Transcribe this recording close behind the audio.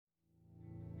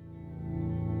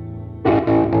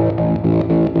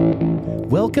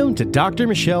Welcome to Dr.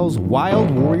 Michelle's Wild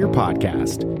Warrior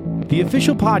Podcast, the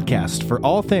official podcast for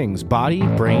all things body,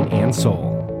 brain, and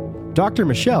soul. Dr.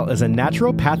 Michelle is a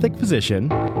naturopathic physician,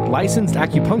 licensed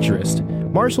acupuncturist,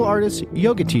 martial artist,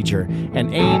 yoga teacher,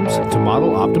 and aims to model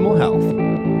optimal health.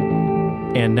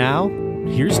 And now,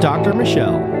 here's Dr.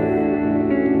 Michelle.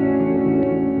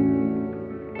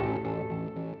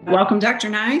 Welcome, Dr.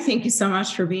 Nye. Thank you so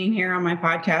much for being here on my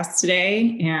podcast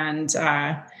today. And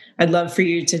I'd love for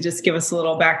you to just give us a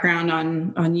little background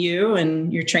on you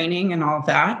and your training and all of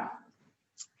that.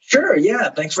 Sure. Yeah.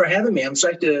 Thanks for having me. I'm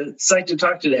psyched to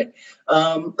talk today.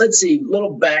 Let's see,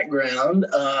 little background.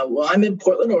 Well, I'm in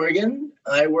Portland, Oregon.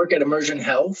 I work at Immersion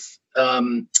Health.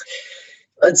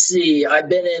 Let's see, I've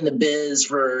been in the biz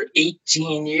for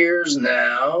 18 years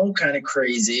now, kind of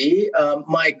crazy.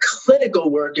 My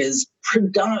clinical work is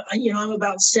I'm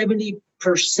about 70%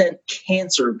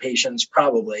 cancer patients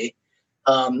probably.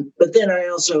 But then I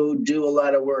also do a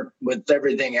lot of work with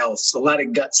everything else, a lot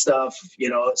of gut stuff,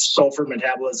 sulfur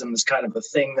metabolism is kind of a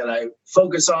thing that I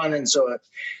focus on. And so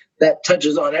that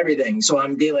touches on everything. So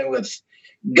I'm dealing with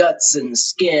guts and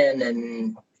skin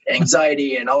and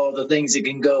anxiety and all the things that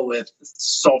can go with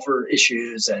sulfur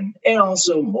issues and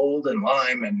also mold and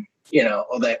Lyme and,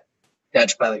 all that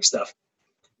naturopathic stuff.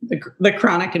 The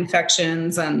chronic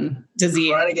infections and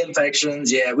disease. Chronic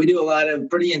infections, yeah. We do a lot of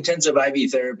pretty intensive IV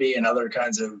therapy and other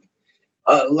kinds of,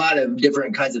 a lot of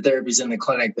different kinds of therapies in the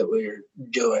clinic that we're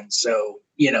doing. So,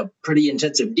 pretty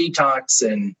intensive detox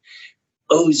and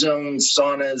ozone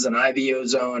saunas and IV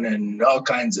ozone and all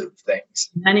kinds of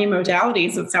things. Many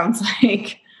modalities, it sounds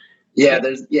like. Yeah,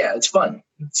 it's fun.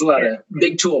 It's a lot of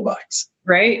big toolbox.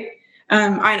 Right.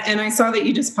 I saw that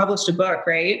you just published a book,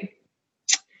 right?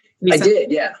 I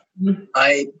did, yeah. Mm-hmm.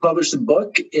 I published a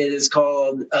book. It is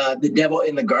called The Devil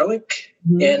in the Garlic,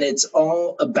 and it's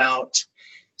all about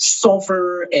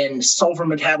sulfur and sulfur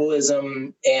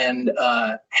metabolism and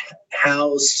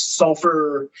how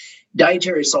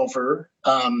dietary sulfur,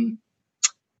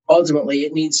 ultimately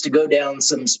it needs to go down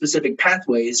some specific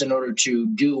pathways in order to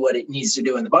do what it needs to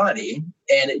do in the body.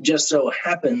 And it just so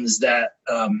happens that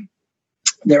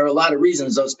there are a lot of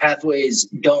reasons those pathways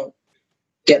don't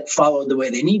get followed the way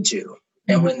they need to.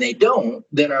 And when they don't,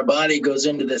 then our body goes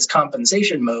into this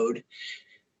compensation mode.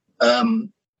 And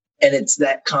it's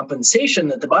that compensation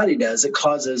that the body does that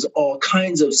causes all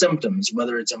kinds of symptoms,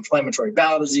 whether it's inflammatory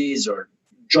bowel disease or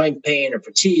joint pain or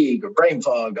fatigue or brain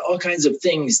fog, all kinds of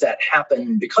things that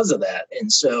happen because of that.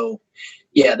 And so,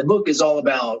 the book is all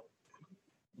about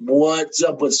what's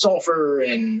up with sulfur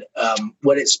and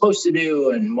what it's supposed to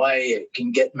do and why it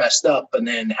can get messed up and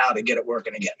then how to get it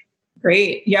working again.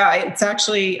 Great. Yeah, it's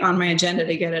actually on my agenda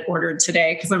to get it ordered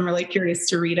today because I'm really curious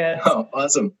to read it. Oh,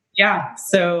 awesome. Yeah.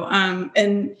 So,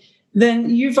 and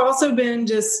then you've also been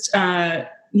just,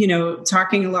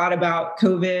 talking a lot about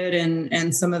COVID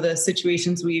and some of the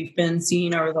situations we've been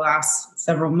seeing over the last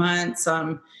several months.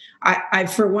 I,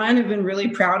 for one, have been really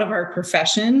proud of our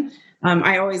profession.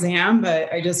 I always am,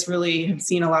 but I just really have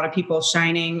seen a lot of people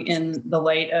shining in the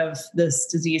light of this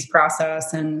disease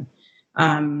process. And,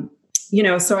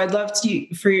 so I'd love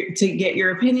to get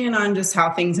your opinion on just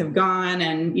how things have gone.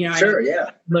 And, sure, yeah.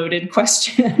 Loaded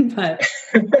question, but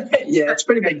yeah, it's a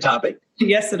pretty big topic.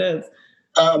 Yes, it is.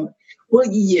 Well,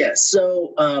 yeah.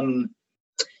 So,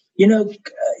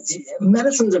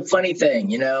 medicine's a funny thing,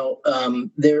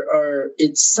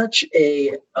 it's such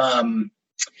a,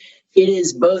 it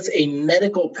is both a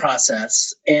medical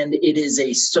process and it is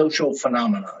a social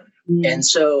phenomenon. Mm. And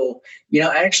so,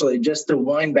 actually just to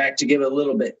wind back to give a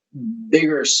little bit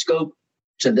bigger scope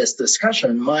to this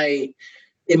discussion, when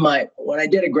I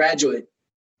did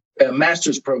a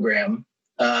master's program,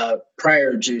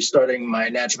 prior to starting my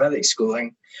naturopathic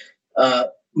schooling,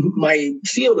 my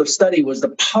field of study was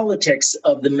the politics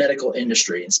of the medical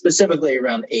industry, and specifically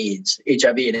around AIDS,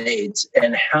 HIV and AIDS,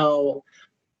 and how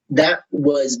that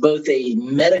was both a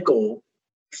medical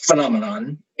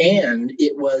phenomenon and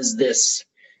it was this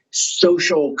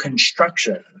social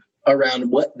construction around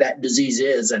what that disease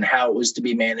is and how it was to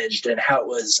be managed and how it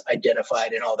was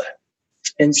identified and all that.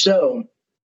 And so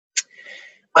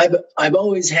I've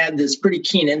always had this pretty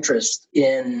keen interest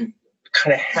in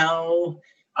kind of how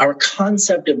our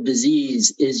concept of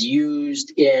disease is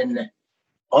used in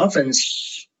often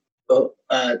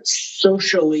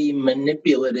socially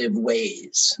manipulative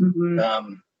ways.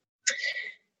 Mm-hmm.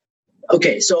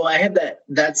 Okay, so I have that.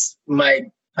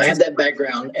 I have that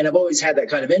background, and I've always had that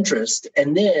kind of interest.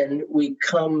 And then we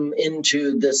come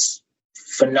into this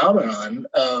phenomenon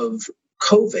of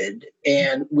COVID,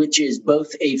 and which is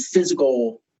both a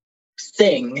physical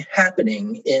thing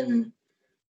happening in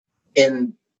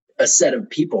a set of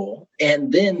people.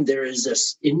 And then there is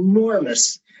this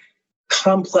enormous,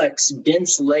 complex,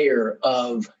 dense layer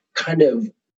of kind of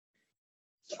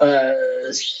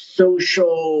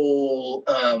social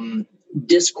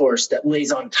discourse that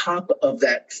lays on top of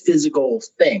that physical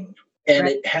thing. And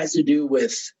it has to do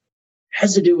with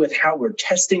how we're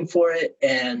testing for it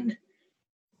and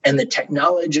the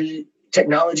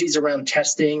technologies around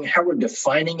testing, how we're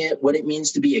defining it, what it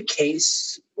means to be a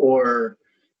case, or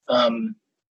and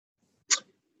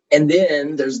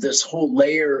then there's this whole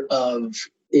layer of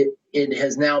it. It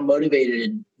has now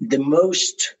motivated the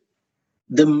most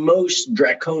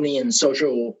draconian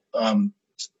social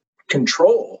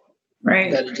control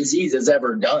that a disease has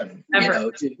ever done.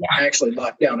 To actually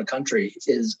lock down a country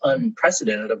is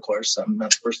unprecedented. Of course, I'm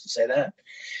not supposed to say that,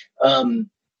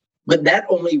 but that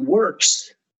only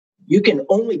works. You can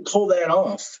only pull that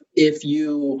off if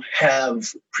you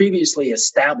have previously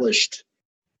established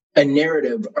a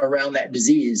narrative around that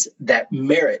disease that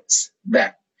merits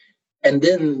that. And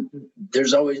then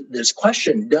there's always this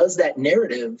question: does that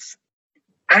narrative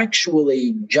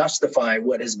actually justify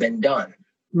what has been done?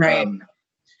 Right.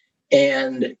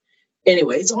 And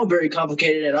anyway, it's all very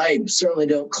complicated, and I certainly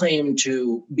don't claim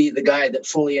to be the guy that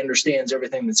fully understands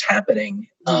everything that's happening.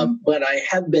 But I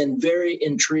have been very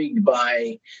intrigued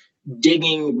by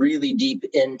digging really deep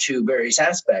into various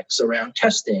aspects around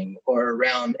testing or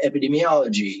around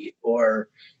epidemiology, or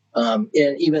and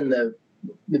even the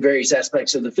various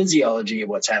aspects of the physiology of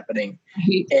what's happening.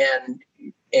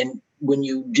 And when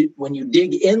you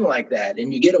dig in like that,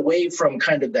 and you get away from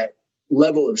kind of that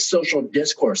level of social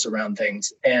discourse around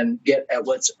things and get at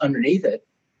what's underneath it,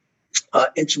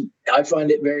 I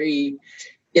find it very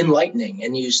enlightening.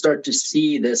 And you start to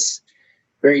see this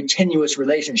very tenuous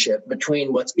relationship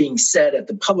between what's being said at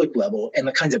the public level and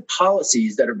the kinds of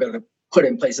policies that are being put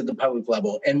in place at the public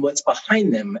level, and what's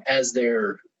behind them as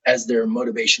their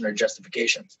motivation or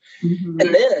justifications. And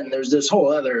then there's this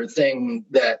whole other thing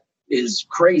that is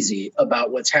crazy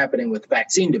about what's happening with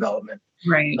vaccine development.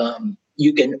 Right.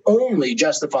 You can only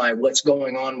justify what's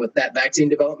going on with that vaccine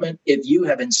development if you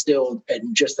have instilled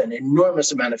just an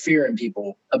enormous amount of fear in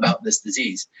people about this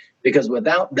disease. Because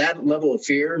without that level of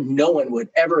fear, no one would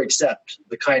ever accept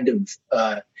the kind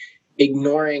of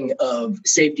ignoring of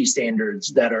safety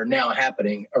standards that are now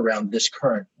happening around this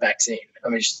current vaccine. I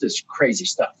mean, it's just crazy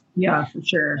stuff. Yeah, for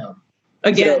sure.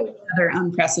 Again, another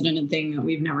unprecedented thing that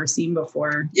we've never seen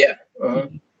before. Yeah.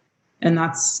 And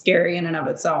that's scary in and of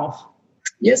itself.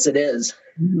 Yes, it is.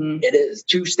 It is.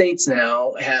 2 states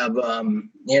now have,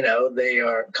 they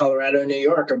are, Colorado and New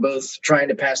York are both trying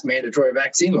to pass mandatory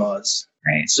vaccine laws.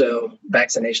 Right. So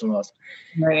vaccination laws.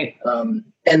 Right.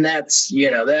 And that's,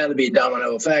 that'll be a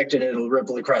domino effect, and it'll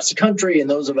ripple across the country. And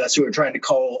those of us who are trying to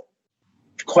call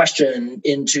question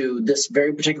into this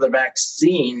very particular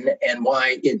vaccine and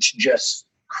why it's just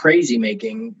crazy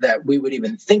making that we would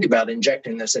even think about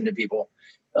injecting this into people.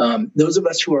 Those of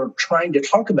us who are trying to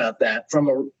talk about that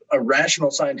from a rational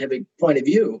scientific point of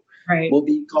view will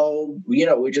be called, we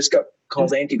just got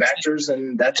called anti-vaxxers,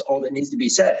 and that's all that needs to be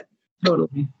said.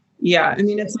 Totally. Yeah. I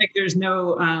mean, it's like there's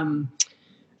no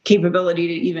capability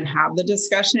to even have the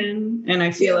discussion. And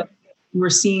I feel like we're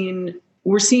seeing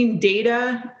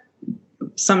data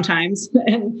sometimes,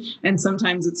 and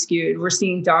sometimes it's skewed. We're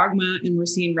seeing dogma and we're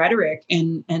seeing rhetoric,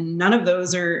 and none of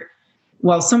those are,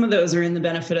 well, some of those are in the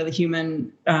benefit of the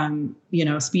human,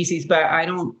 species, but I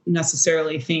don't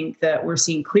necessarily think that we're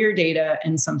seeing clear data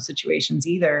in some situations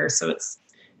either. So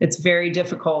it's very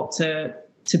difficult to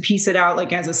piece it out,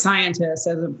 like as a scientist,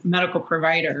 as a medical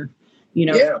provider,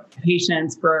 for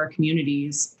patients, for our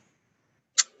communities.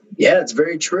 Yeah, it's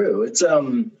very true. It's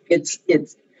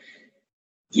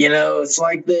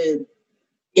like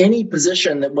any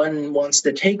position that one wants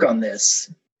to take on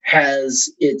this has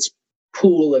its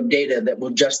pool of data that will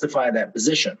justify that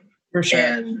position. For sure.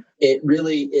 And it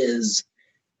really is,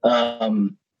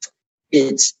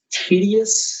 it's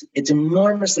tedious. It's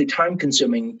enormously time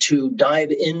consuming to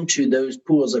dive into those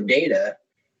pools of data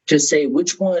to say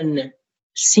which one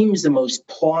seems the most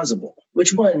plausible,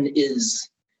 which one is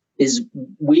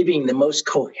weaving the most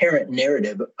coherent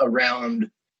narrative around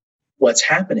what's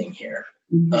happening here.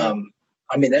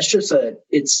 That's just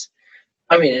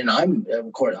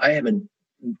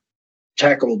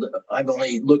I've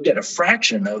only looked at a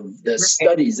fraction of the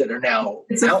studies that are now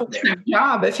out there. It's a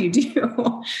job if you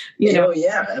do.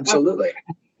 Yeah, absolutely.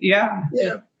 Yeah.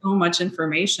 So much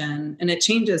information, and it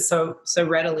changes so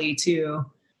readily too.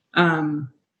 I'm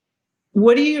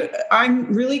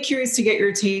really curious to get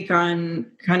your take on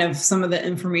kind of some of the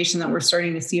information that we're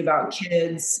starting to see about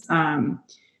kids, in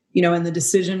the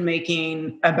decision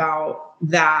making about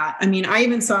that. I mean, I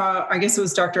even saw, I guess it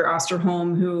was Dr.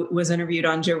 Osterholm who was interviewed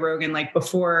on Joe Rogan, like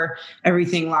before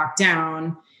everything locked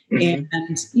down. Mm-hmm.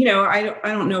 And,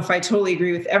 I don't know if I totally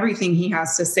agree with everything he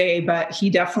has to say, but he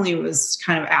definitely was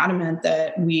kind of adamant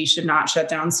that we should not shut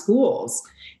down schools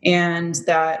and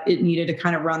that it needed to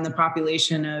kind of run the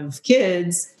population of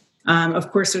kids.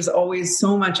 Of course, there's always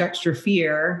so much extra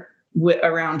fear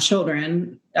around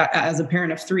children. As a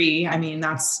parent of 3, I mean,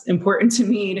 that's important to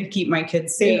me to keep my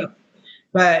kids safe. Yeah.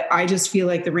 But I just feel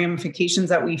like the ramifications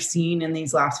that we've seen in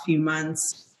these last few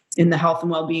months in the health and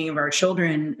well-being of our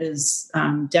children is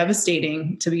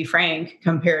devastating, to be frank,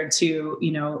 compared to,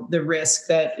 the risk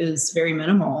that is very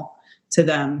minimal to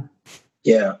them.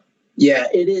 Yeah. Yeah,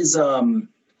 it is.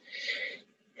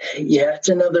 It's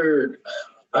another,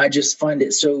 I just find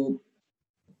it so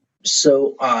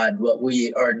odd what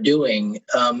we are doing.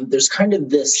 There's kind of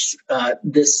this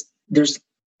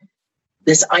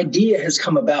idea has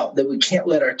come about that we can't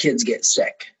let our kids get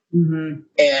sick. Mm-hmm.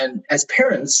 And as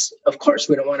parents, of course,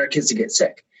 we don't want our kids to get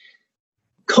sick.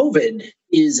 COVID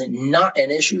is not an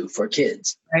issue for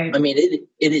kids. Right. I mean, it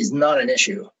is not an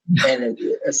issue. And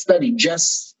a study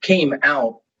just came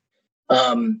out.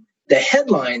 The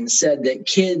headline said that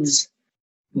kids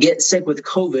get sick with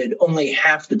COVID only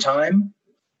half the time.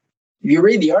 If you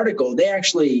read the article, they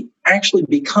actually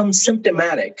become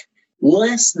symptomatic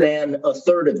less than a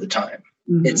third of the time.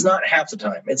 Mm-hmm. It's not half the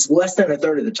time. It's less than a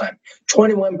third of the time.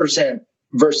 21%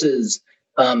 versus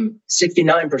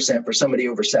 69% for somebody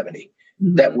over 70.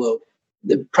 Mm-hmm.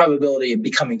 The probability of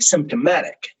becoming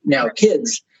symptomatic. Now,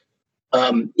 kids,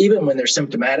 even when they're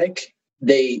symptomatic,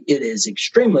 it is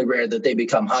extremely rare that they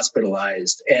become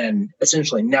hospitalized, and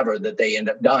essentially never that they end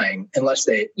up dying unless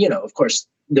they, of course,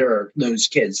 there are those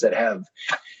kids that have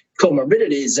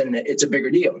comorbidities and it's a bigger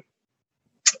deal.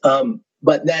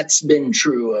 But that's been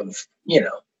true of,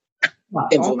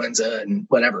 influenza and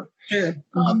whatever. Sure.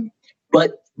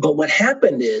 But what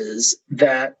happened is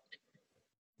that,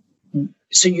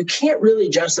 so you can't really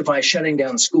justify shutting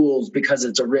down schools because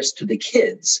it's a risk to the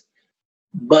kids.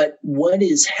 But what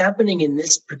is happening in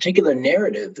this particular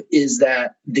narrative is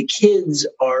that the kids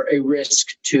are a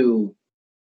risk to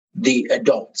the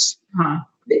adults. Huh.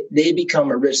 They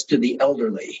become a risk to the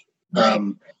elderly.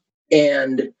 Right.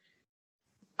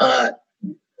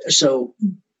 So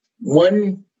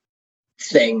one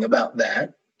thing about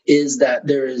that is that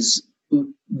there is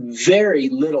very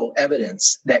little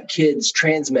evidence that kids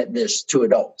transmit this to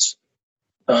adults.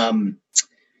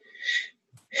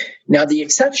 Now, the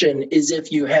exception is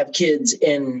if you have kids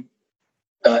in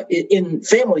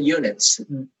family units,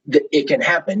 it can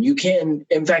happen. You can,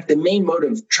 in fact, the main mode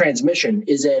of transmission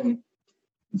is in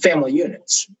family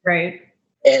units. Right.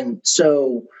 And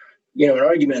so, an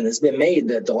argument has been made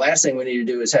that the last thing we need to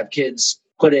do is have kids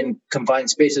put in confined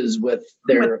spaces with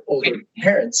their older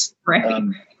parents. Right.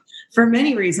 For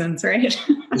many reasons, right?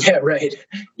 Yeah, right.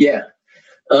 Yeah.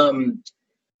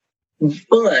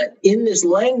 But in this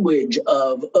language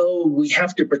of, we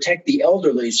have to protect the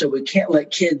elderly, so we can't let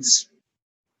kids,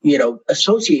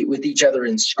 associate with each other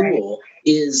in school, right,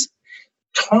 is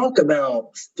talk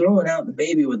about throwing out the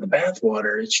baby with the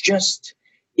bathwater.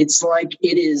 It's like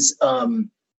it is,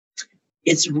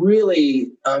 it's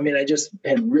really, I just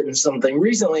had written something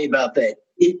recently about that.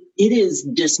 It is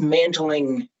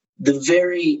dismantling the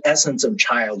very essence of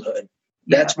childhood.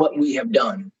 That's what we have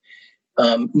done.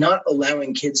 Not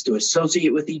allowing kids to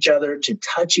associate with each other, to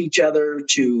touch each other,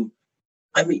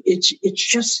 it's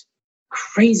just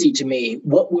crazy to me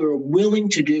what we're willing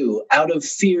to do out of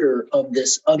fear of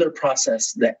this other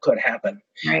process that could happen,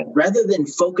 right, rather than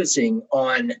focusing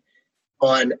on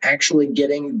actually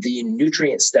getting the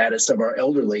nutrient status of our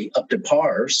elderly up to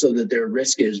par so that their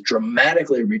risk is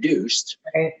dramatically reduced.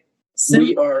 Right.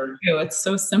 It's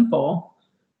so simple.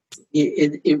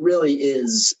 It really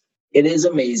is. It is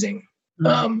amazing.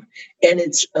 Mm-hmm. And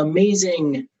it's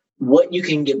amazing what you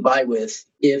can get by with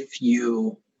if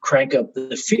you crank up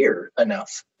the fear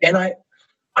enough. And I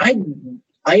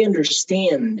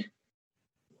understand.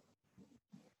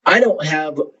 I don't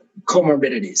have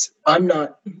comorbidities. I'm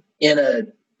not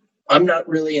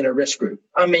really in a risk group.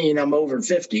 I'm over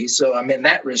 50, so I'm in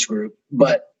that risk group.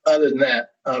 But other than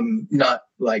that, I'm not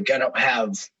I don't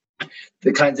have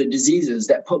the kinds of diseases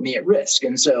that put me at risk.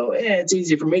 And so it's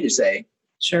easy for me to say,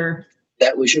 sure,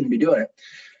 that we shouldn't be doing it.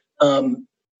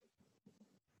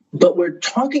 But we're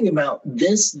talking about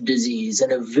this disease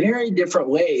in a very different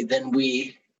way than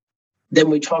we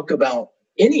talk about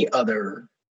any other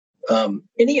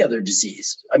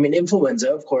disease.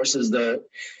 Influenza, of course, is the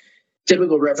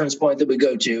typical reference point that we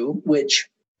go to, which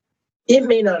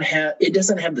it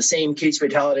doesn't have the same case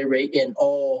fatality rate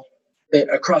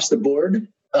across the board.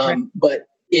 But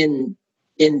in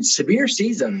severe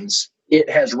seasons, it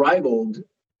has rivaled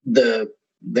the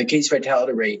case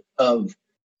fatality rate of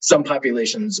some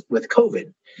populations with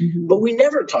COVID. Mm-hmm. But we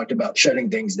never talked about shutting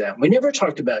things down. We never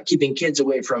talked about keeping kids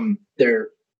away from their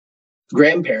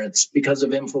grandparents because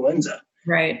of influenza.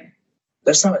 Right.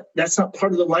 That's not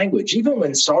part of the language. Even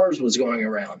when SARS was going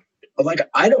around, like,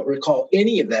 I don't recall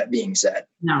any of that being said.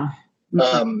 No.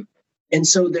 Mm-hmm. And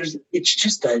so it's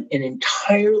just an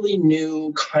entirely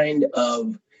new kind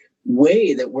of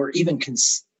way that we're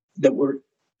that we're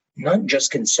not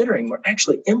just considering, we're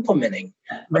actually implementing.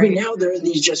 Right. I mean, now there are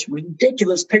these just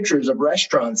ridiculous pictures of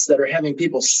restaurants that are having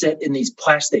people sit in these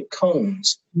plastic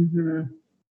cones, mm-hmm.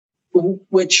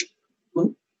 which,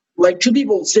 like, two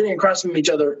people sitting across from each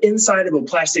other inside of a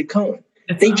plastic cone.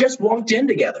 They just walked in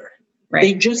together. Right.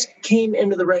 They just came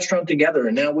into the restaurant together,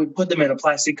 and now we put them in a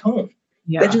plastic cone.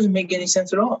 Yeah. That doesn't make any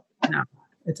sense at all. No,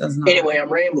 it does not. Anyway, I'm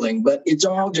rambling, but it's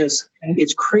all just,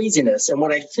 it's craziness. And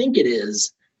what I think it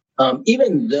is,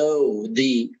 even though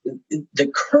the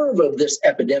curve of this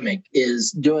epidemic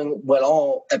is doing what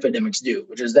all epidemics do,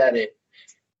 which is that it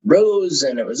rose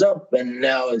and it was up and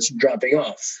now it's dropping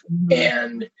off.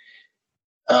 Mm-hmm.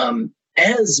 And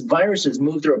as viruses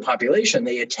move through a population,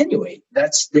 they attenuate.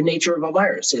 That's the nature of a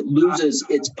virus. It loses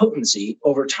its potency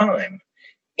over time.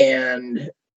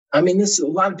 And I mean, a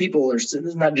lot of people this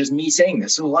is not just me saying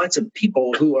this. There are lots of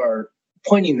people who are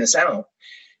pointing this out.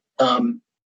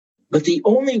 But the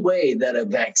only way that a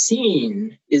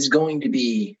vaccine is going to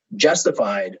be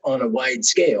justified on a wide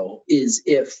scale is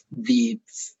if the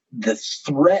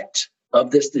threat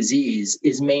of this disease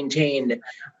is maintained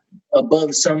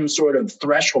above some sort of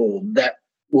threshold that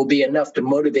will be enough to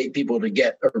motivate people to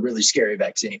get a really scary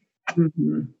vaccine.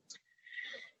 Mm-hmm.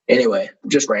 Anyway,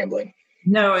 just rambling.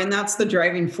 No, and that's the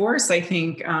driving force. I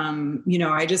think,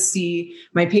 I just see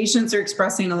my patients are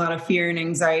expressing a lot of fear and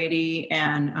anxiety.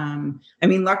 And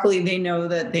luckily they know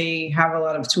that they have a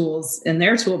lot of tools in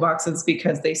their toolboxes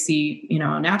because they see, a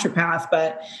naturopath.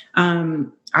 But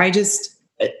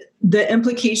the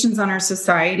implications on our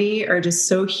society are just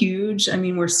so huge. I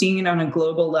mean, we're seeing it on a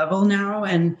global level now.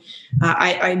 And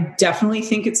I definitely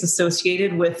think it's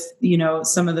associated with,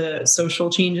 some of the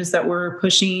social changes that we're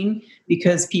pushing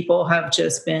because people have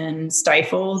just been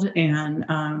stifled and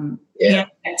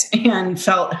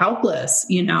felt helpless,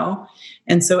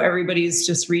 and so everybody's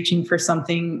just reaching for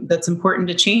something that's important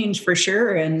to change for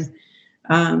sure. And,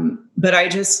 but I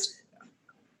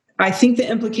think the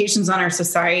implications on our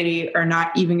society are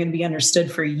not even going to be understood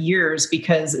for years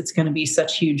because it's going to be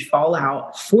such huge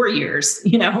fallout for years,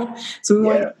 so we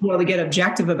want to be able to get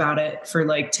objective about it for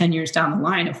like 10 years down the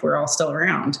line if we're all still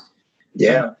around.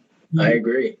 Yeah, I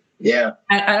agree. Yeah.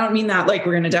 I don't mean that like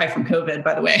we're going to die from COVID,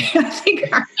 by the way.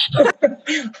 I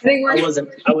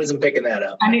wasn't picking that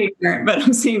up. I know you weren't, but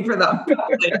I'm saying for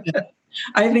the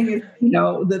I think,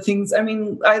 the things, I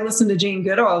listened to Jane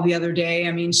Goodall the other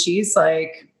day. She's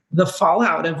like, the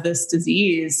fallout of this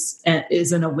disease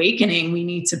is an awakening. We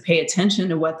need to pay attention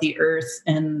to what the earth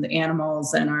and the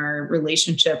animals and our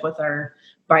relationship with our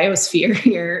biosphere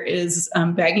here is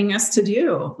begging us to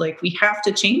do. Like, we have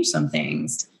to change some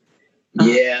things.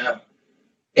 Yeah.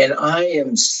 And I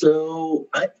am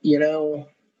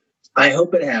I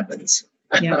hope it happens.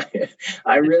 Yeah. It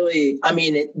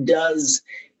does.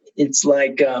 It's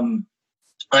like,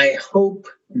 I hope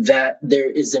that there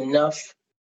is enough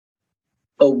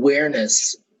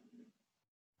awareness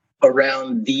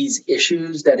around these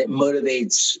issues that it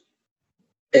motivates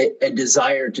a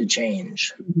desire to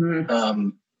change.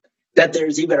 Mm-hmm. That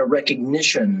there's even a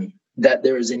recognition that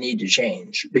there is a need to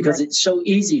change, because it's so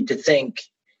easy to think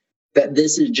that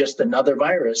this is just another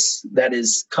virus that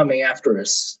is coming after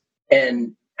us,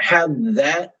 and have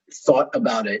that thought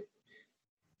about it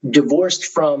divorced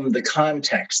from the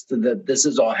context that this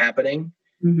is all happening.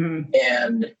 Mm-hmm.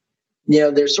 And,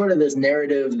 there's sort of this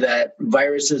narrative that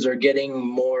viruses are getting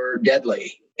more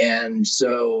deadly. And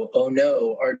so, oh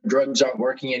no, our drugs aren't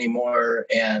working anymore.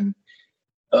 And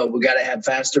we got to have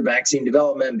faster vaccine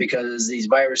development because these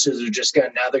viruses are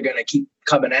they're going to keep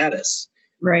coming at us.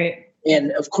 Right.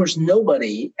 And of course,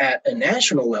 nobody at a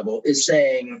national level is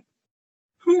saying,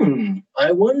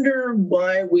 I wonder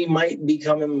why we might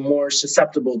become more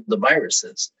susceptible to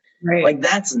viruses. Right. Like,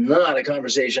 that's not a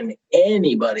conversation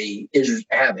anybody is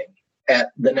having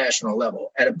at the national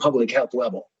level, at a public health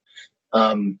level.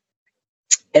 And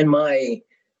my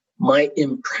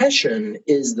impression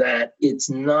is that it's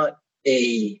not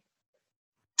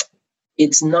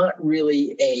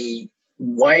really a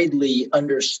widely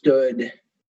understood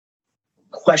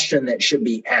question that should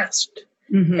be asked.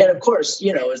 And of course,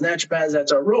 as naturopaths,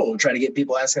 that's our role, to try to get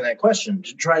people asking that question,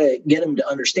 to try to get them to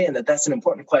understand that that's an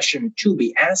important question to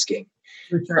be asking.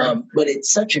 For sure. But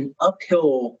it's such an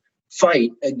uphill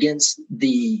fight against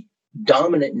the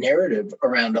dominant narrative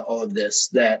around all of this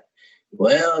that,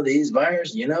 well, these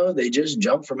viruses, they just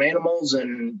jump from animals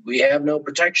and we have no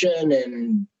protection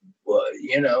and,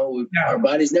 our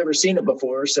body's never seen it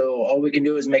before. So all we can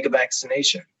do is make a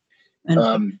vaccination. And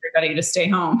everybody to stay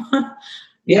home.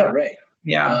 Yeah, right.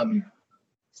 Yeah.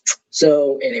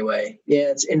 So anyway,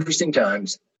 it's interesting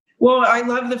times. Well, I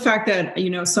love the fact that,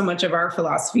 so much of our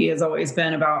philosophy has always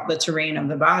been about the terrain of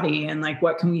the body and like,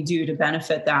 what can we do to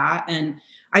benefit that? And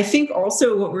I think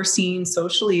also what we're seeing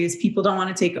socially is people don't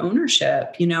want to take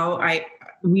ownership.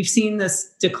 We've seen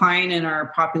this decline in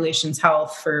our population's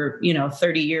health for,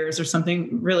 30 years or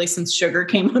something, really, since sugar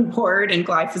came on board and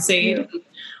glyphosate,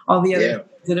 all the other things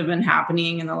that have been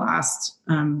happening in the last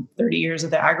 30 years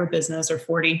of the agribusiness, or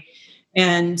 40.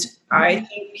 And I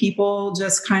think people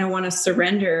just kind of want to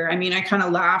surrender. I mean, I kind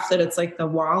of laugh that it's like the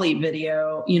WALL-E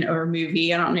video, or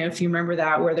movie. I don't know if you remember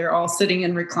that, where they're all sitting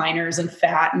in recliners and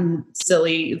fat and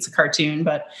silly. It's a cartoon,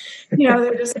 but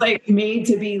they're just like made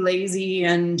to be lazy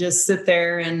and just sit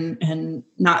there and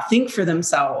not think for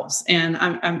themselves. And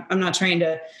I'm not trying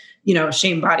to,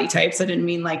 shame body types. I didn't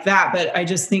mean like that, but I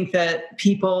just think that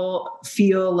people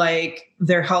feel like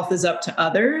their health is up to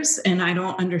others. And I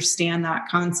don't understand that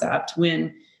concept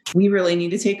when we really need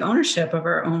to take ownership of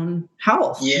our own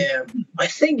health. Yeah. I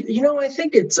think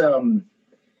it's,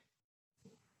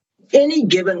 any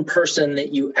given person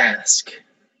that you ask,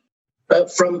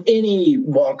 from any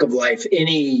walk of life,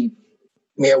 any,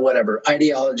 whatever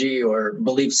ideology or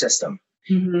belief system,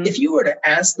 if you were to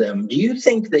ask them, do you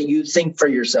think that you think for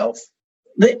yourself?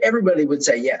 Everybody would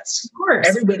say yes. Of course.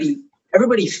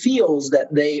 Everybody feels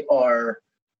that they are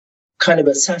kind of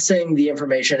assessing the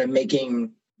information and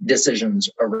making decisions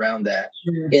around that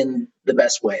in the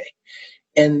best way.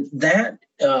 And that,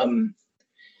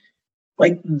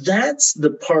 that's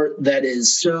the part that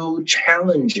is so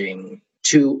challenging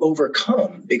to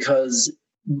overcome because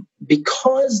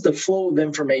the flow of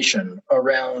information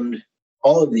around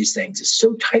all of these things is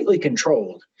so tightly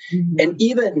controlled. And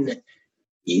even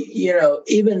there's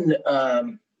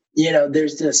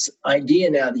this idea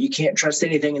now that you can't trust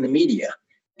anything in the media.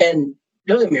 And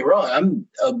don't get me wrong, I'm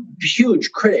a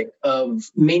huge critic of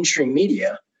mainstream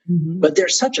media, but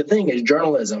there's such a thing as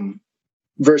journalism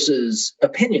versus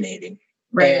opinionating.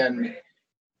 Right.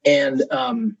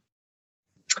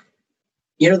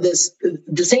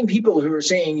 The same people who are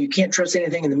saying you can't trust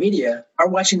anything in the media are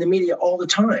watching the media all the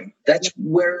time. That's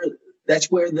where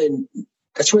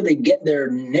they get their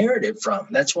narrative from.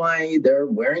 That's why they're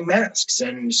wearing masks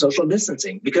and social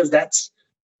distancing, because that's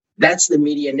the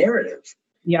media narrative.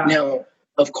 Yeah. Now,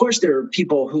 of course, there are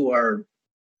people who are,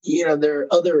 there are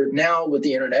other, now with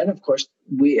the internet, of course,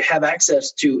 we have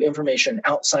access to information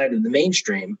outside of the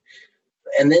mainstream.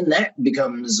 And then that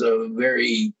becomes a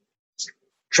very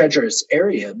treacherous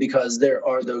area because there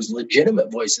are those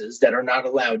legitimate voices that are not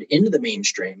allowed into the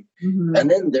mainstream. And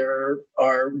then there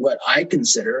are what I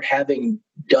consider, having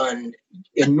done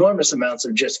enormous amounts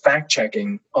of just fact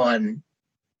checking on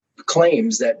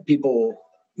claims that people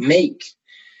make.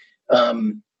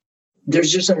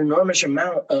 There's just an enormous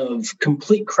amount of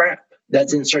complete crap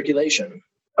that's in circulation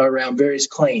around various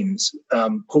claims,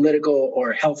 political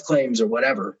or health claims or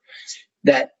whatever,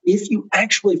 that if you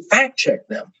actually fact check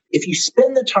them, if you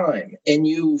spend the time and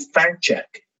you fact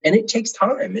check, and it takes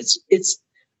time,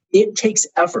 it takes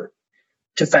effort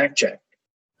to fact check.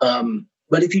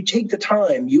 But if you take the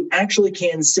time, you actually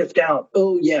can sift out,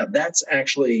 oh yeah, that's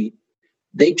actually,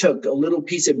 they took a little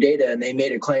piece of data and they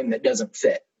made a claim that doesn't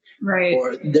fit. Right.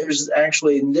 Or there's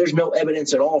no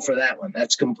evidence at all for that one.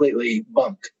 That's completely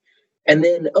bunk. And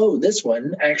then, this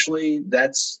one, actually,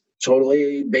 that's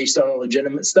totally based on a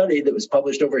legitimate study that was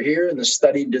published over here, and the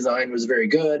study design was very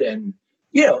good. And,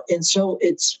 and so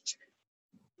it's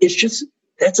just,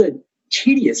 that's a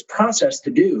tedious process to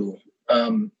do.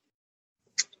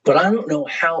 But I don't know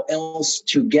how else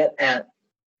to get at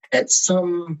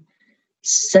some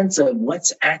sense of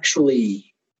what's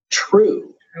actually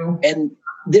true. And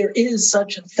there is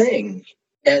such a thing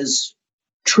as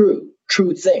true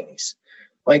things.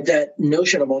 Like that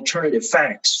notion of alternative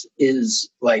facts is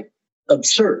like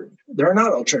absurd. There are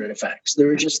not alternative facts. There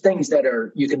are just things that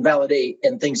you can validate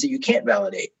and things that you can't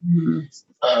validate.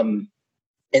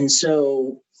 And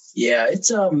so, yeah, it's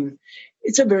a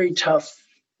very tough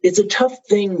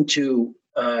thing to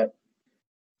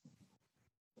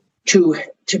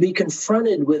be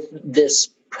confronted with this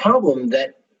problem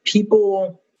that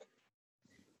people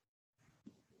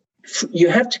you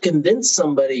have to convince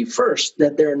somebody first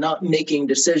that they're not making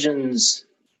decisions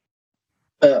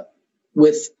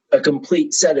with a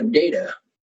complete set of data.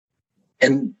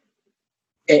 And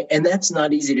that's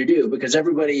not easy to do because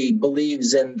everybody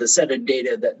believes in the set of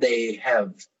data that they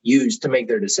have used to make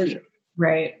their decision.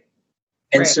 Right.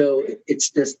 And so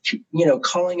it's this,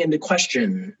 calling into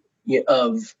question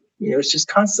of, it's just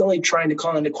constantly trying to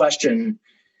call into question,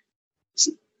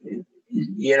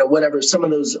 whatever, some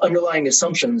of those underlying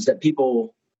assumptions that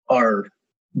people are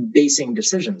basing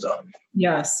decisions on.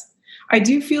 Yes. I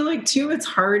do feel like too, it's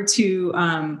hard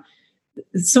to,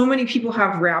 so many people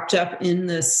have wrapped up in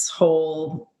this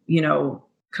whole,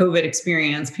 COVID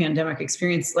experience, pandemic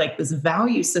experience, like this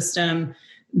value system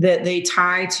that they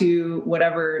tie to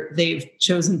whatever they've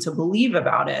chosen to believe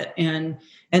about it. And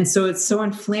so it's so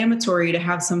inflammatory to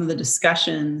have some of the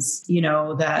discussions,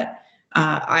 that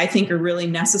I think are really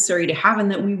necessary to have, and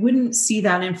that we wouldn't see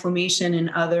that inflammation in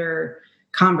other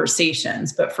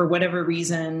conversations. But for whatever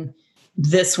reason,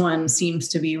 this one seems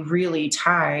to be really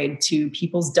tied to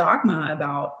people's dogma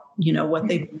about, what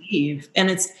they believe. And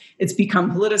it's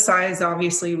become politicized.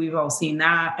 Obviously, we've all seen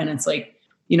that. And it's like,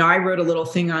 I wrote a little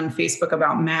thing on Facebook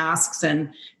about masks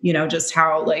and, just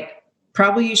how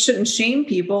probably you shouldn't shame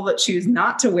people that choose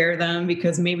not to wear them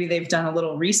because maybe they've done a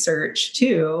little research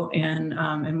too. And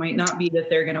it might not be that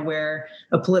they're going to wear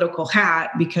a political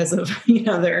hat because of,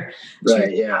 their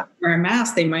wear a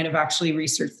mask. They might have actually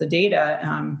researched the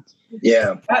data.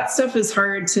 That stuff is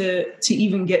hard to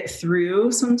even get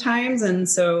through sometimes. And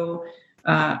so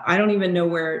I don't even know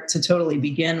where to totally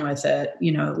begin with it,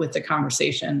 with the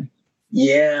conversation.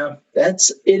 Yeah,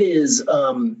 it is.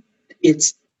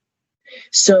 It's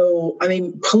so,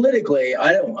 politically,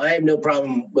 I have no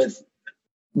problem with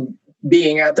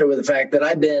being out there with the fact that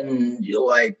I've been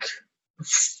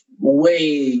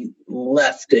way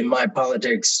left in my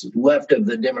politics, left of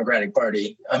the Democratic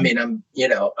Party. I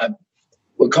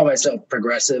would call myself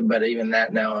progressive, but even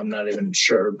that now I'm not even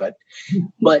sure. But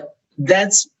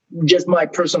that's just my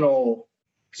personal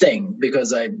thing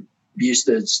because I used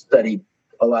to study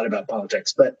a lot about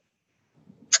politics. But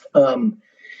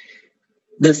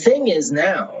the thing is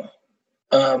now,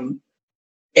 and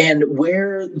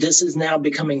where this is now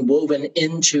becoming woven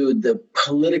into the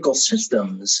political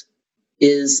systems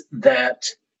is that,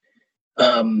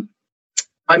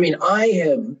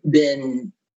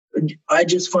 I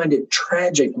just find it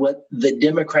tragic what the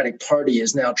Democratic Party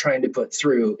is now trying to put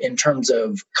through in terms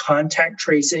of contact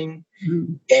tracing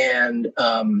and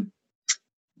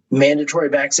mandatory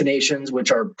vaccinations,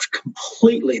 which are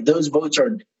those votes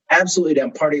are absolutely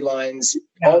down party lines,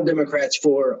 all Democrats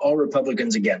for, all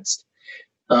Republicans against.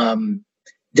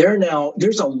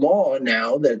 There's a law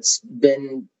now that's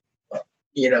been,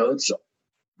 it's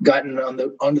gotten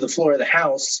onto the floor of the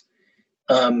House.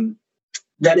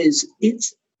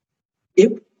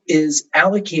 It is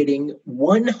allocating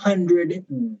 $100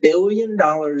 billion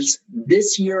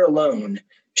this year alone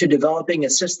to developing a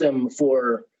system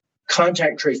for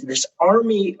contact tracing. This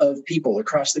army of people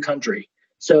across the country.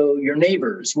 So your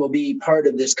neighbors will be part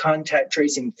of this contact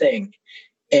tracing thing.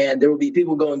 And there will be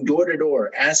people going door to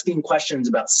door, asking questions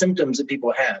about symptoms that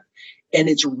people have. And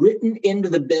it's written into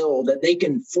the bill that they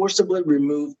can forcibly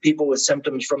remove people with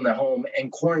symptoms from their home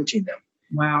and quarantine them.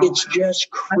 Wow. It's just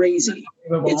crazy.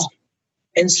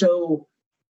 And so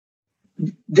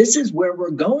this is where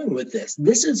we're going with this.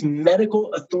 This is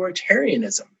medical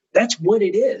authoritarianism. That's what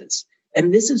it is.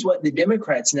 And this is what the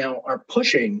Democrats now are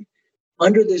pushing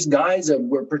under this guise of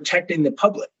we're protecting the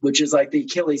public, which is like the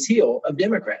Achilles heel of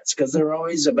Democrats, because they're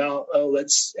always about,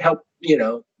 let's help,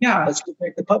 let's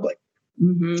protect the public.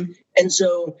 Mm-hmm. And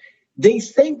so they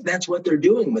think that's what they're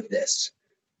doing with this,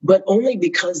 but only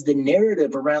because the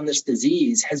narrative around this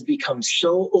disease has become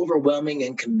so overwhelming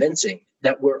and convincing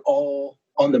that we're all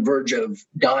on the verge of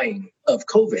dying of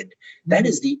COVID. That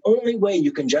is the only way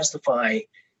you can justify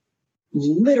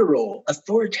literal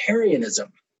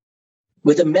authoritarianism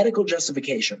with a medical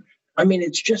justification.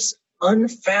 It's just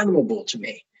unfathomable to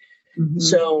me. Mm-hmm.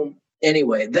 So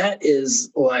anyway, that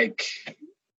is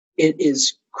it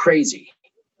is crazy.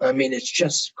 It's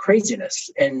just craziness.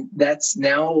 And that's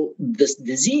now this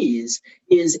disease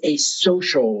is a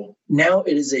social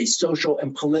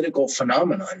and political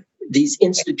phenomenon. These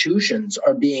institutions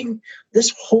are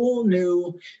this whole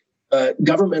new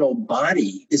governmental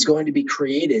body is going to be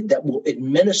created that will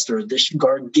administer this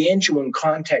gargantuan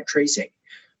contact tracing.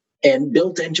 And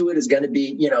built into it is going to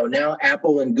be, now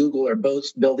Apple and Google are both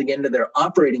building into their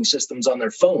operating systems on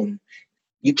their phone.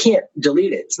 You can't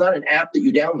delete it. It's not an app that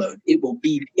you download. It will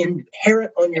be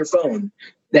inherent on your phone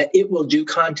that it will do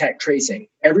contact tracing.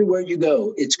 Everywhere you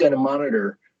go, it's going to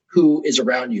monitor who is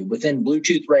around you within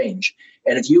Bluetooth range.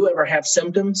 And if you ever have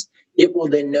symptoms, it will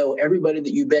then know everybody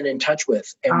that you've been in touch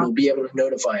with and will be able to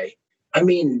notify. I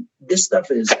mean, this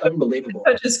stuff is unbelievable.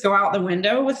 Just go out the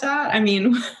window with that. I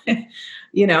mean,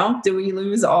 do we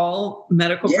lose all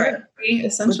medical privacy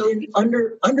essentially?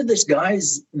 Under this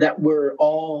guise that we're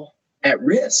all at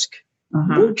risk,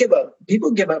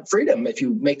 people give up freedom if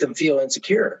you make them feel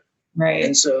insecure. Right.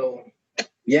 And so,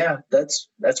 yeah, that's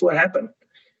what happened.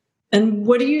 And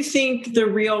what do you think the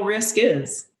real risk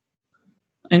is?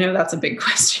 I know that's a big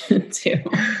question too.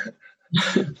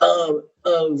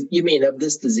 You mean of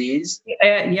this disease?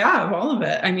 Yeah, of all of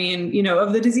it. I mean,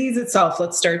 of the disease itself.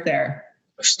 Let's start there.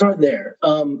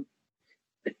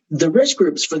 The risk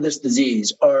groups for this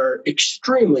disease are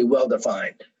extremely well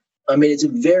defined. I mean, it's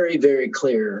very, very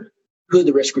clear who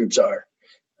the risk groups are.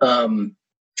 And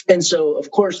so,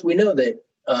 of course, we know that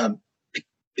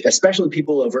especially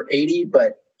people over 80,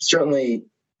 but certainly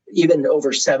even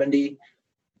over 70,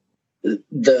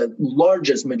 the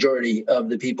largest majority of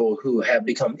the people who have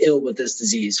become ill with this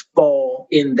disease fall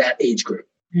in that age group.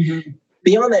 Mm-hmm.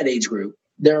 Beyond that age group,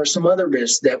 there are some other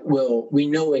risks that we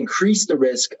know increase the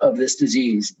risk of this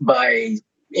disease by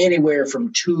anywhere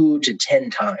from 2 to 10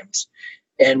 times.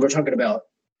 And we're talking about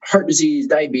heart disease,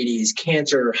 diabetes,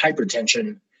 cancer,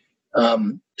 hypertension.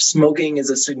 Smoking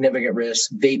is a significant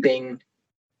risk, vaping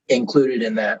included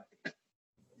in that.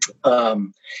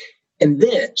 And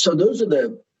then, so those are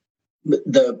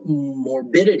the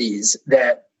morbidities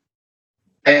that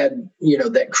add,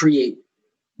 that create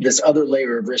this other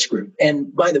layer of risk group.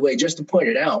 And by the way, just to point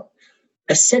it out,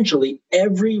 essentially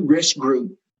every risk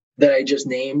group that I just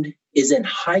named is in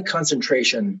high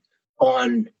concentration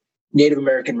on Native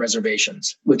American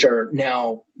reservations, which are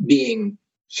now being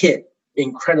hit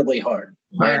incredibly hard.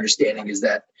 My understanding is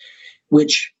that,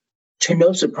 which to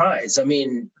no surprise, I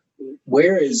mean,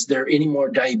 where is there any more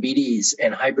diabetes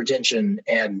and hypertension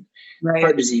and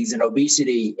heart disease and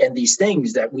obesity and these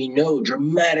things that we know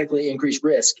dramatically increase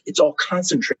risk? It's all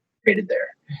concentrated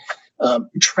there.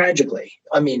 Tragically,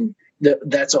 I mean,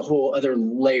 that's a whole other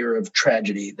layer of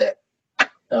tragedy that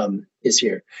is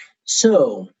here.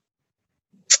 So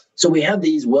we have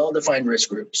these well-defined risk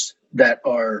groups that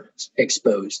are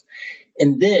exposed.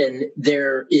 And then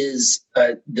there is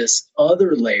this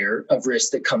other layer of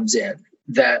risk that comes in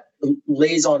that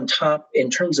lays on top in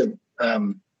terms of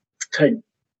kind of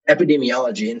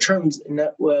epidemiology, in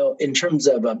terms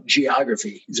of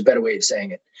geography is a better way of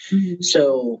saying it. Mm-hmm.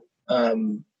 So,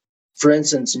 for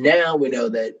instance, now we know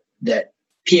that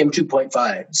PM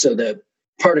 2.5, so the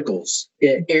particles,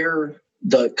 air,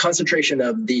 the concentration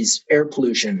of these air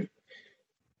pollution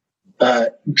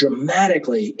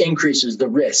dramatically increases the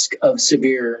risk of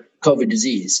severe COVID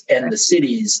disease. And the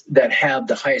cities that have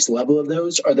the highest level of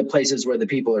those are the places where the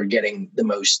people are getting the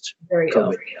most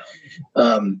COVID.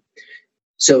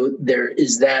 So there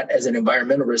is that as an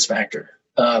environmental risk factor.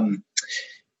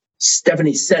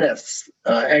 Stephanie Seneff,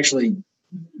 actually,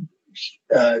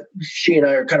 she and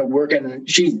I are kind of working.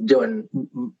 She's doing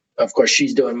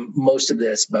most of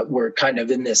this, but we're kind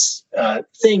of in this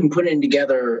thing putting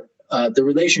together the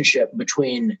relationship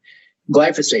between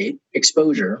glyphosate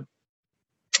exposure,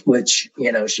 which,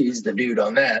 she's the dude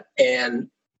on that, and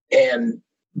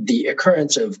the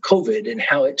occurrence of COVID and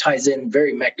how it ties in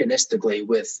very mechanistically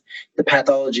with the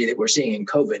pathology that we're seeing in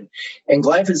COVID. And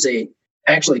glyphosate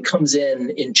actually comes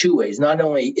in two ways. Not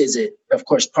only is it, of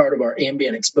course, part of our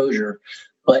ambient exposure,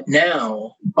 but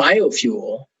now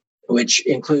biofuel, which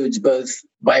includes both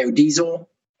biodiesel.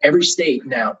 Every state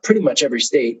now, pretty much every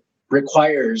state,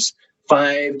 requires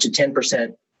 5 to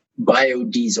 10%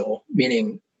 biodiesel,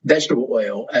 meaning vegetable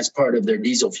oil, as part of their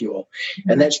diesel fuel.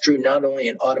 And that's true not only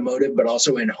in automotive, but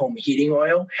also in home heating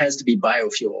oil has to be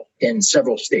biofuel in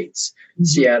several states. Mm-hmm.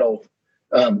 Seattle,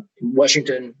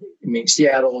 Washington,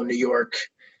 Seattle, New York.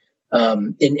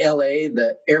 In LA,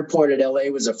 the airport at LA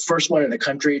was the first one in the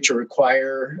country to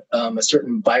require a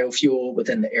certain biofuel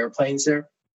within the airplanes there.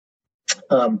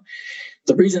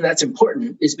 The reason that's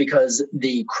important is because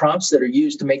the crops that are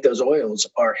used to make those oils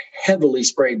are heavily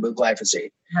sprayed with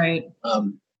glyphosate. Right.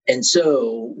 And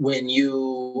so when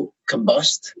you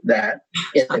combust that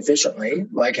inefficiently,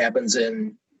 like happens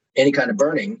in any kind of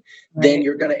burning, then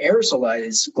you're going to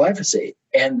aerosolize glyphosate.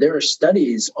 And there are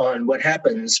studies on what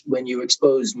happens when you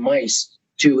expose mice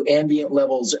to ambient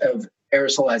levels of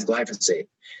aerosolized glyphosate.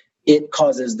 It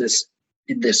causes this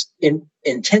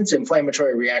intense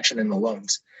inflammatory reaction in the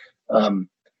lungs.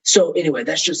 So anyway,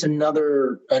 that's just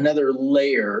another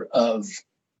layer of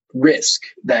risk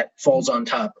that falls on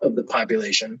top of the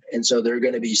population. And so there are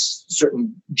going to be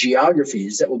certain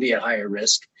geographies that will be at higher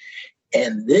risk.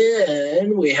 And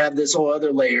then we have this whole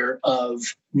other layer of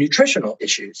nutritional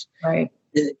issues. Right.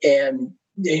 And,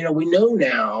 we know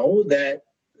now that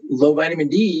low vitamin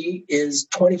D is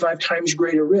 25 times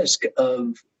greater risk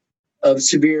of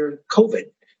severe COVID.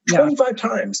 25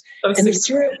 times. So and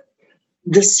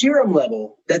the serum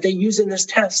level that they use in this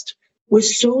test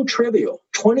was so trivial,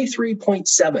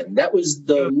 23.7. That was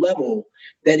the level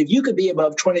that if you could be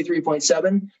above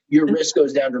 23.7, your risk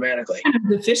goes down dramatically.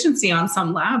 Deficiency on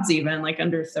some labs, even like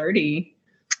under 30.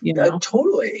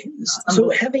 Totally. So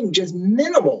having just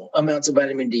minimal amounts of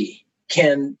vitamin D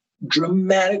can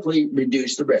dramatically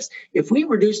reduce the risk. If we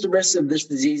reduce the risk of this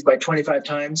disease by 25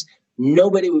 times,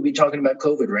 nobody would be talking about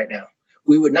COVID right now.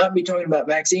 We would not be talking about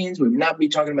vaccines. We would not be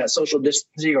talking about social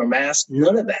distancing or masks.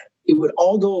 None of that. It would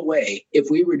all go away if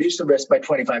we reduce the risk by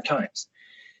 25 times.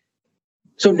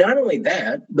 So not only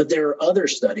that, but there are other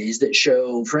studies that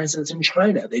show, for instance, in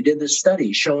China, they did this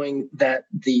study showing that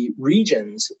the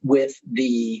regions with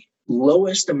the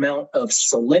lowest amount of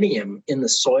selenium in the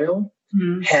soil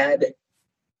had,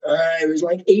 it was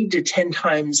like 8 to 10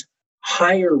 times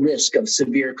higher risk of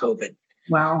severe COVID.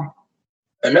 Wow.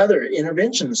 Another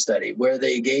intervention study where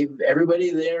they gave everybody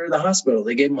there in the hospital,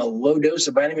 they gave them a low dose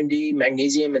of vitamin D,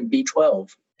 magnesium, and B12,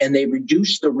 and they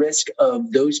reduced the risk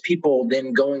of those people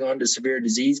then going on to severe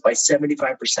disease by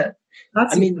 75%.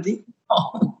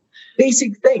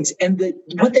 Basic things. And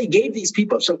what they gave these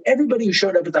people, so everybody who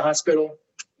showed up at the hospital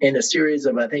in a series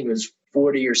of, I think it was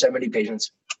 40 or 70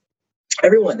 patients,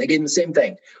 everyone, they gave them the same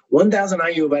thing, 1,000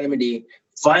 IU of vitamin D,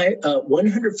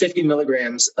 150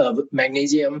 milligrams of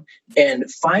magnesium, and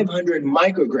 500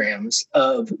 micrograms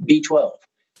of B12.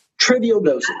 Trivial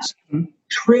doses.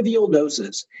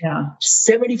 Yeah.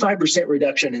 75%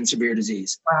 reduction in severe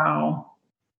disease. Wow.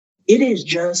 It is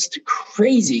just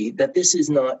crazy that this is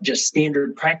not just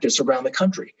standard practice around the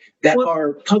country, that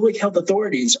our public health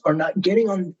authorities are not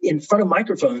getting in front of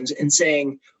microphones and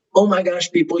saying, oh my gosh,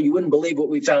 people, you wouldn't believe what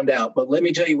we found out, but let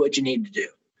me tell you what you need to do.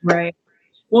 Right.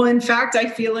 Well, in fact, I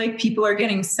feel like people are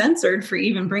getting censored for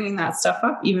even bringing that stuff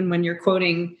up, even when you're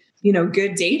quoting,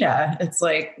 good data. It's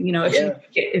like,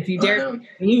 if you dare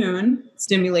immune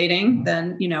stimulating,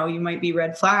 then, you might be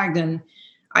red flagged. And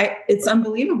it's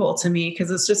unbelievable to me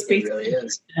because it's just basically, it really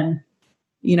is.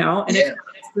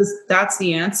 If that's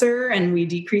the answer and we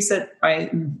decrease it by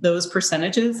those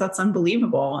percentages, that's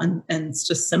unbelievable. And it's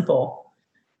just simple.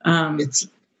 I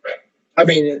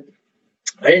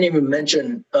didn't even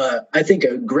mention, I think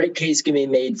a great case can be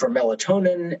made for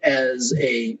melatonin as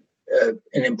an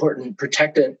important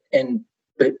protectant,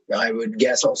 but I would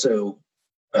guess also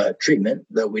treatment,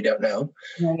 though we don't know,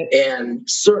 right. And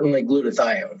certainly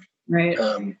glutathione. Right.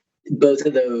 Both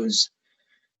of those,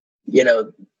 yeah.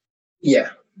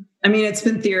 I mean, it's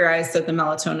been theorized that the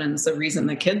melatonin is the reason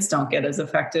the kids don't get as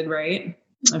affected, right?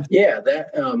 Yeah,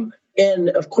 and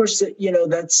of course,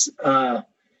 that's a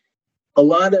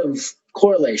lot of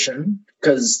correlation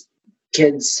because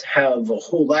kids have a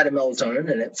whole lot of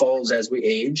melatonin and it falls as we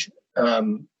age.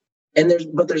 And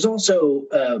there's also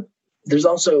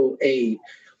a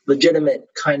legitimate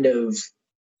kind of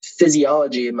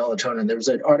physiology of melatonin. There was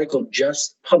an article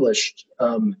just published,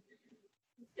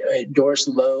 Doris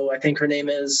Lowe, I think her name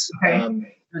is,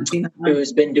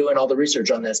 who's been doing all the research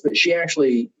on this, but she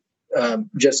actually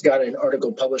just got an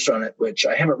article published on it, which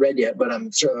I haven't read yet, but I'm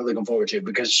certainly looking forward to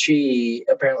because she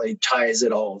apparently ties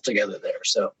it all together there.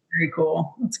 So very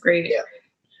cool. That's great. Yeah.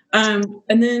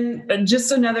 And then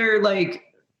just another,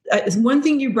 one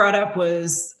thing you brought up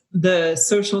was the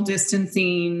social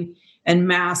distancing and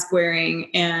mask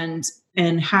wearing and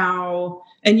how,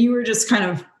 and you were just kind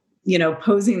of,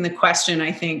 posing the question,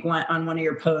 I think on one of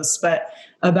your posts, but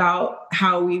about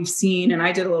how we've seen, and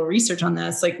I did a little research on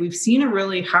this, we've seen a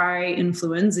really high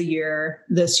influenza year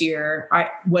this year.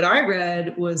 What I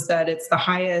read was that it's the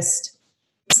highest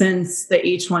since the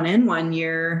H1N1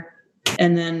 year.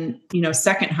 And then,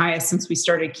 second highest since we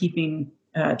started keeping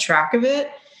track of it.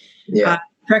 Yeah.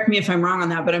 Correct me if I'm wrong on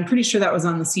that, but I'm pretty sure that was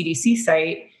on the CDC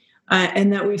site.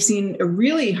 And that we've seen a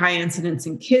really high incidence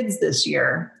in kids this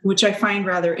year, which I find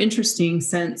rather interesting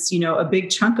since, a big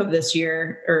chunk of this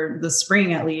year, or the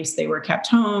spring at least, they were kept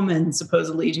home and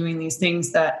supposedly doing these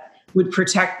things that would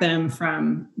protect them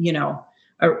from,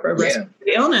 a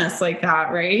respiratory illness like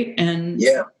that, right? And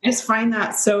so I just find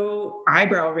that so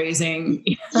eyebrow raising.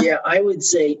 Yeah, I would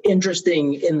say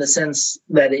interesting in the sense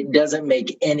that it doesn't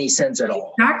make any sense at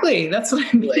all. Exactly. That's what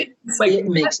I mean. It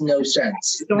makes no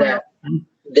sense that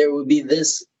there would be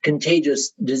this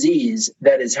contagious disease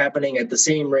that is happening at the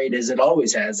same rate as it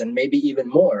always has, and maybe even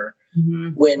more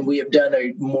when we have done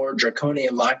a more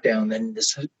draconian lockdown than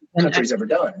this country's ever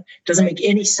done. It doesn't make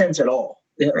any sense at all.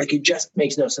 Like, it just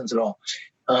makes no sense at all.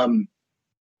 When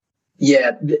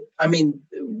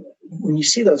you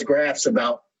see those graphs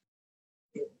about,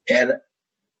 and,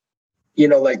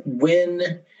 like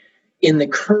when in the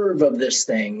curve of this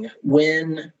thing,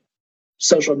 when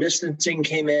social distancing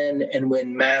came in and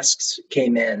when masks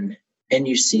came in, and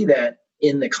you see that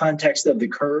in the context of the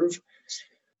curve,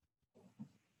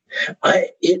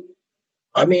 I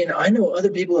know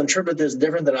other people interpret this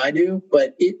different than I do,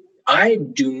 but I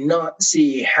do not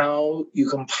see how you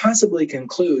can possibly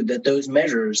conclude that those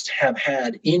measures have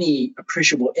had any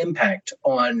appreciable impact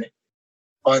on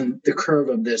the curve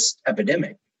of this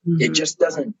epidemic. Mm-hmm. It just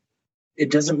doesn't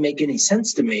make any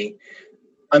sense to me.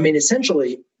 I mean,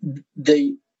 essentially,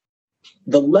 the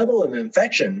level of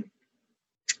infection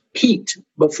peaked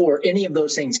before any of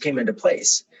those things came into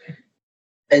place.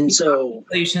 And so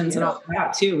hospitalizations and all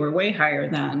that too were way higher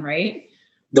then, right?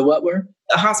 The what were?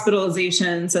 The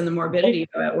hospitalizations and the morbidity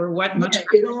of it were what much higher.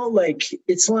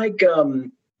 It's like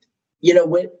when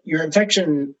your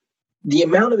infection, the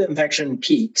amount of infection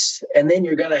peaks, and then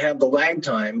you're going to have the lag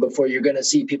time before you're going to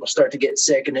see people start to get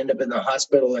sick and end up in the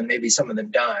hospital, and maybe some of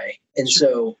them die. And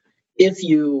so if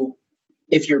your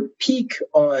peak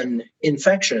on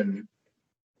infection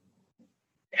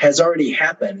has already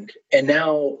happened, and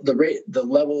now the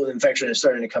level of infection is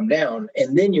starting to come down,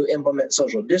 and then you implement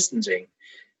social distancing,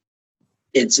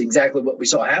 it's exactly what we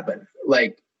saw happen.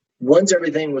 Like, once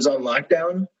everything was on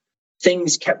lockdown,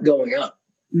 things kept going up,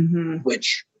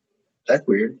 which that's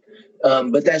weird.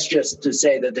 But that's just to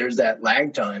say that there's that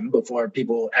lag time before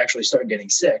people actually start getting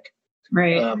sick.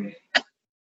 Right.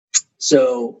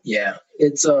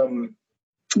 It's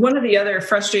one of the other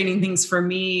frustrating things for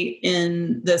me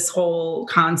in this whole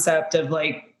concept of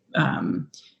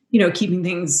keeping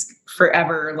things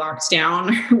forever locked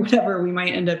down or whatever we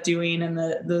might end up doing in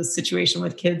the situation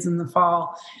with kids in the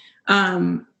fall,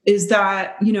 is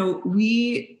that,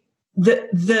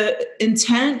 the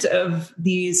intent of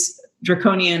these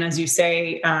draconian, as you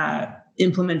say,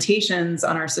 implementations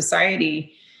on our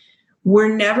society were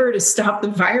never to stop the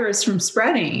virus from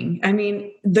spreading. I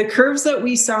mean, the curves that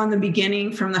we saw in the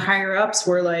beginning from the higher ups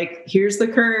were like, here's the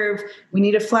curve, we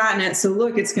need to flatten it. So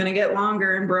look, it's going to get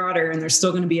longer and broader, and there's still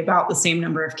going to be about the same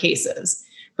number of cases.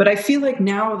 But I feel like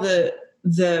now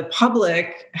the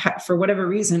public, for whatever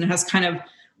reason, has kind of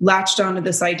latched onto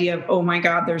this idea of, oh my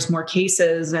God, there's more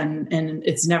cases and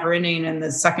it's never ending, and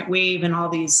the second wave and all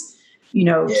these, key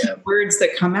words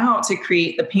that come out to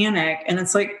create the panic. And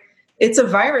it's like, it's a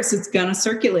virus, it's going to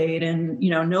circulate, and,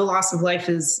 no loss of life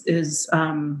is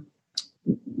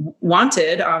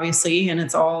wanted, obviously. And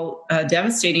it's all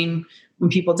devastating when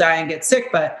people die and get sick.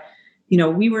 But,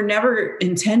 we were never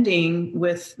intending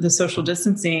with the social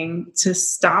distancing to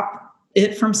stop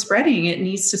it from spreading. It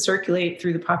needs to circulate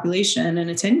through the population and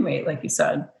attenuate, like you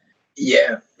said.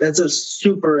 Yeah, that's a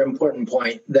super important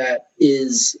point that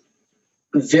is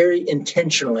very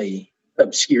intentionally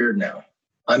obscured now.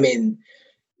 I mean,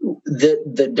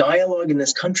 the dialogue in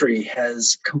this country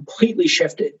has completely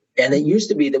shifted. And it used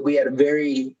to be that we had a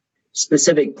very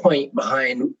specific point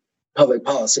behind public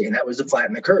policy, and that was to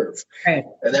flatten the curve. Right.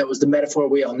 And that was the metaphor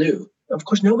we all knew. Of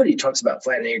course, nobody talks about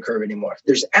flattening a curve anymore.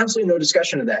 There's absolutely no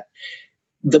discussion of that.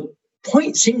 The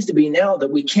point seems to be now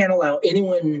that we can't allow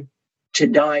anyone to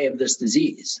die of this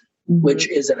disease, which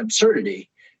is an absurdity.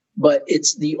 But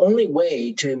it's the only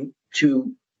way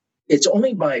it's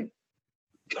only by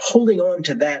holding on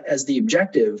to that as the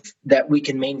objective that we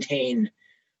can maintain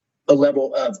a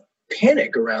level of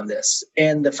panic around this.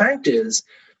 And the fact is,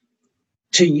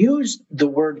 to use the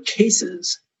word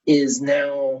cases is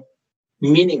now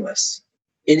meaningless.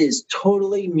 It is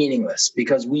totally meaningless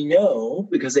because we know,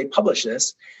 because they publish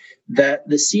this, that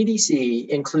the CDC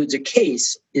includes a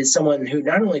case is someone who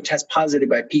not only tests positive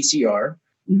by PCR,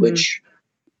 which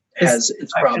has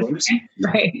its problems,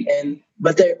 right?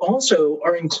 But they also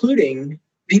are including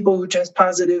people who test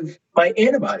positive by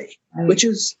antibody,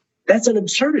 that's an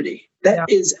absurdity. That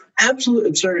is absolute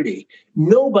absurdity.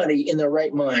 Nobody in their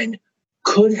right mind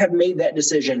could have made that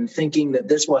decision thinking that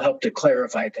this will help to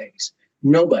clarify things.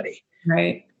 Nobody.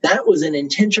 Right. That was an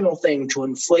intentional thing to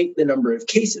inflate the number of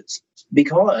cases,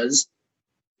 because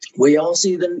we all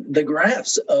see the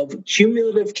graphs of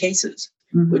cumulative cases,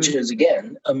 which is,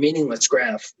 again, a meaningless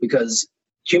graph because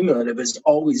cumulative is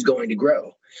always going to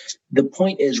grow. The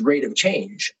point is rate of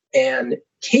change. And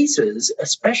cases,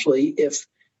 especially if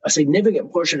a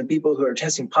significant portion of people who are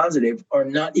testing positive are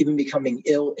not even becoming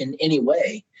ill in any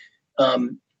way,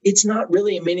 it's not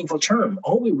really a meaningful term.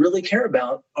 All we really care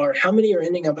about are how many are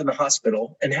ending up in the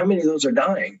hospital and how many of those are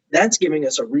dying. That's giving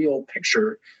us a real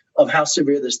picture of how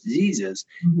severe this disease is.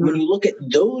 When you look at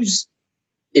those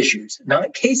issues,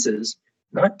 not cases,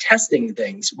 not testing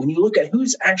things. When you look at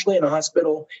who's actually in a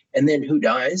hospital and then who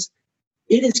dies,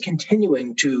 it is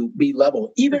continuing to be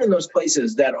level, even in those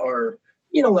places that are,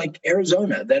 like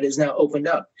Arizona, that is now opened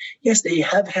up. Yes, they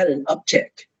have had an uptick.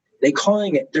 They're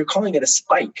calling it a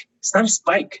spike. It's not a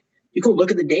spike. You can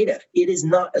look at the data. It is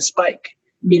not a spike.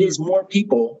 It is more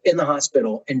people in the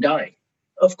hospital and dying.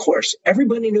 Of course,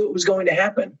 everybody knew it was going to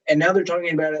happen. And now they're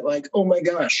talking about it like, oh my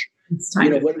gosh,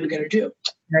 what are we going to do?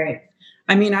 Right.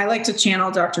 I mean, I like to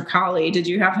channel Dr. Colley. Did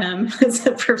you have him as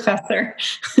a professor?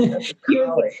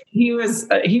 He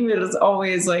was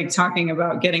always like talking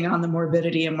about getting on the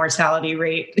morbidity and mortality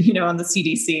rate, on the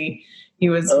CDC. He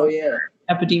was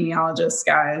epidemiologist,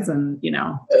 guys, and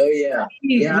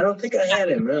I don't think I had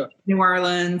him. No. New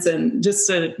Orleans, and just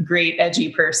a great edgy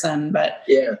person, but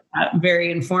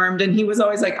very informed. And he was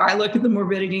always like, I look at the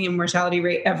morbidity and mortality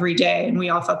rate every day, and we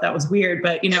all thought that was weird,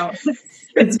 but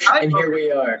it's and here we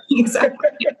are. Exactly.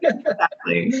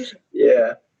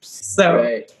 Yeah.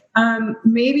 So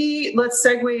maybe let's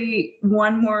segue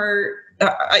one more.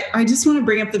 I just want to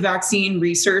bring up the vaccine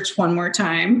research one more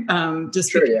time.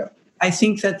 I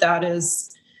think that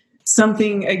is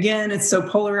something, again, it's so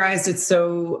polarized. It's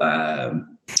so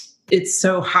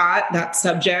hot, that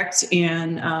subject,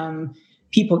 and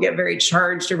people get very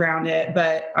charged around it.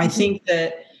 But I think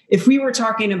that if we were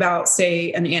talking about,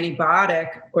 say, an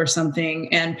antibiotic or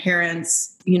something, and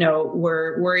parents,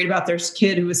 were worried about their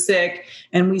kid who was sick,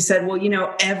 and we said,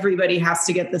 well, everybody has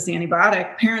to get this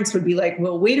antibiotic, parents would be like,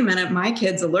 well, wait a minute, my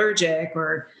kid's allergic,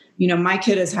 or, my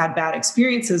kid has had bad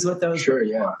experiences with those. Sure,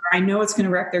 yeah. Or I know it's going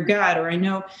to wreck their gut, or I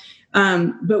know.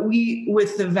 But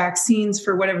with the vaccines,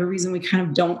 for whatever reason, we kind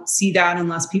of don't see that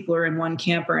unless people are in one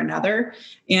camp or another.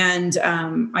 And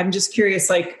I'm just curious,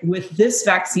 like with this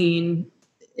vaccine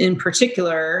in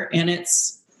particular, and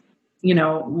it's,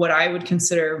 what I would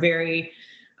consider very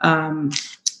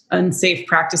unsafe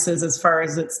practices as far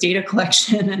as its data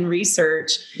collection and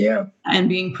research, and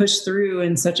being pushed through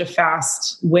in such a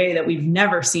fast way that we've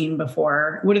never seen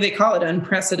before. What do they call it?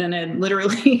 Unprecedented,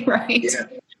 literally, right?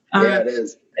 Yeah, it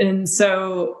is. And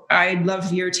so I'd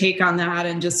love your take on that,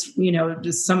 and just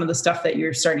some of the stuff that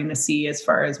you're starting to see as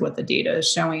far as what the data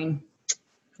is showing.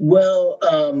 Well,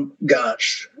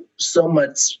 so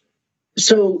much.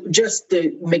 So just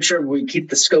to make sure we keep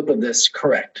the scope of this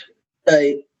correct,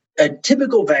 a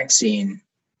typical vaccine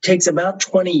takes about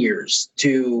 20 years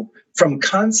from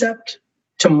concept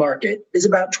to market is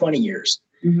about 20 years.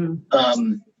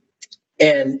 Mm-hmm.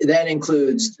 And that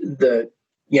includes the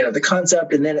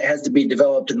concept, and then it has to be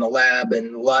developed in the lab,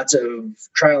 and lots of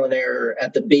trial and error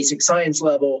at the basic science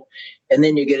level. And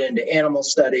then you get into animal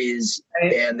studies,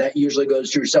 and that usually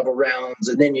goes through several rounds.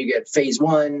 And then you get phase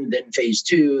 1, then phase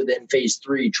 2, then phase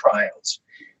 3 trials.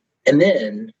 And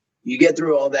then you get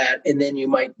through all that, and then you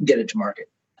might get it to market.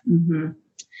 Mm-hmm.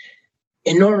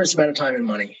 Enormous amount of time and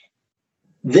money.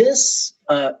 This,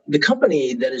 the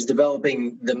company that is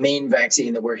developing the main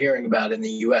vaccine that we're hearing about in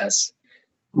the U.S.,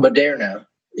 Moderna,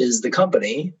 is the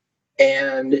company,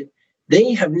 and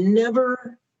they have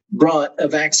never brought a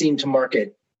vaccine to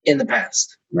market in the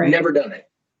past. Never done it.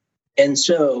 And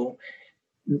so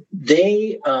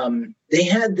they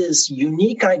had this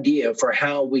unique idea for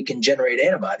how we can generate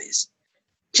antibodies.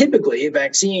 Typically, a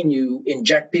vaccine, you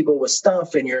inject people with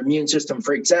stuff and your immune system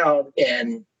freaks out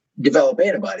and develop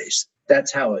antibodies.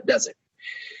 That's how it does it.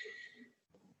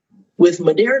 With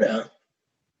Moderna,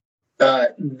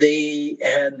 they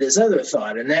had this other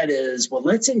thought, and that is, well,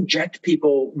 let's inject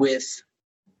people with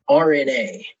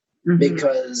RNA,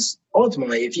 because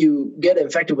ultimately, if you get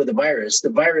infected with the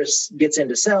virus gets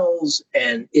into cells,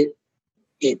 and it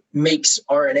makes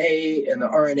RNA, and the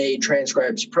RNA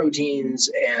transcribes proteins,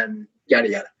 and yada,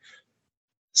 yada.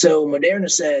 So Moderna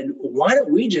said, why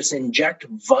don't we just inject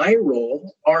viral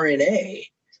RNA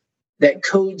that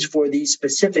codes for these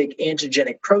specific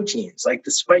antigenic proteins, like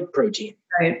the spike protein?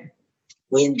 Right.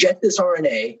 We inject this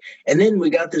RNA, and then we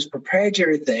got this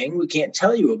proprietary thing we can't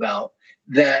tell you about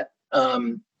that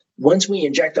once we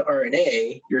inject the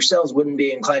RNA, your cells wouldn't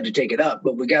be inclined to take it up,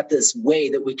 but we got this way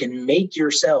that we can make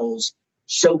your cells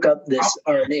soak up this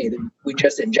RNA that we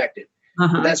just injected.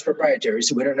 But that's proprietary,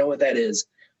 so we don't know what that is.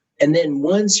 And then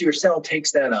once your cell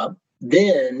takes that up,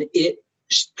 then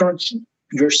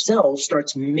your cell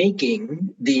starts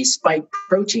making the spike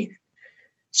protein,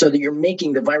 so that you're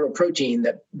making the viral protein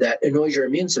that annoys your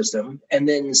immune system, and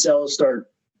then cells start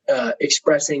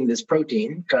expressing this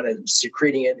protein, kind of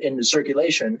secreting it into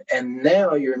circulation, and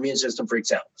now your immune system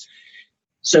freaks out.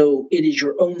 So it is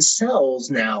your own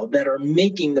cells now that are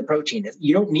making the protein.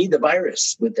 You don't need the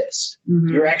virus with this. Mm-hmm.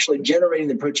 You're actually generating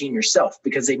the protein yourself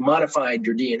because they modified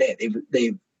your DNA.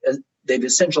 They've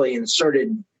essentially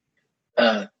inserted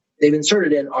they've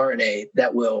inserted in RNA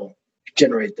that will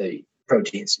generate the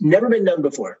proteins. Never been done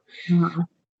before. Uh-huh.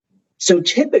 So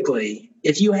typically,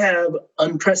 if you have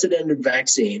unprecedented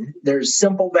vaccine, there's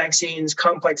simple vaccines,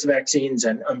 complex vaccines,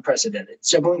 and unprecedented.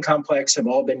 Simple and complex have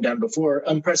all been done before.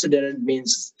 Unprecedented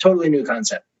means totally new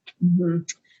concept. Mm-hmm.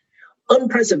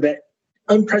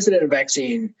 Unprecedented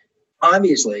vaccine,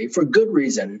 obviously, for good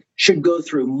reason, should go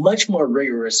through much more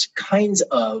rigorous kinds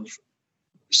of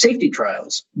safety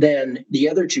trials than the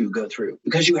other two go through,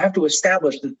 because you have to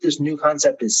establish that this new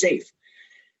concept is safe.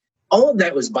 All of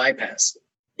that was bypassed.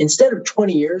 Instead of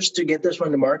 20 years to get this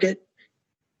one to market,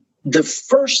 the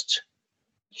first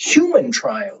human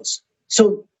trials.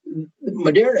 So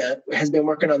Moderna has been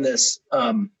working on this.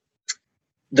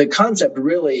 The concept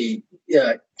really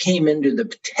came into the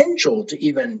potential to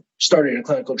even start in a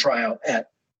clinical trial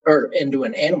or into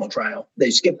an animal trial.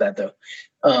 They skipped that though,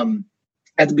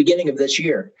 at the beginning of this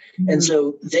year. Mm-hmm. And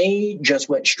so they just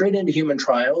went straight into human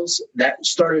trials. That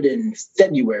started in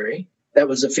February. That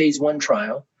was a phase 1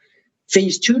 trial.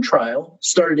 Phase 2 trial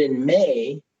started in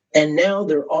May, and now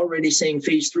they're already saying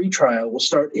phase 3 trial will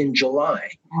start in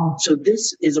July. Oh. So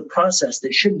this is a process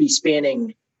that should be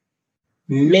spanning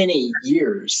many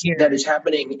years that is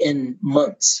happening in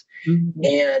months. Mm-hmm.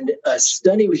 And a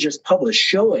study was just published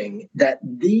showing that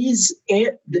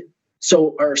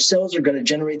so our cells are going to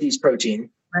generate these protein.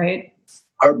 Right.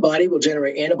 Our body will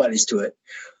generate antibodies to it.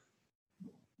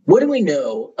 What do we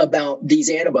know about these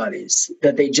antibodies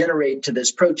that they generate to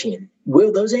this protein?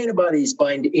 Will those antibodies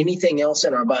bind anything else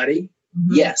in our body?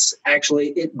 Mm-hmm. Yes, actually,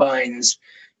 it binds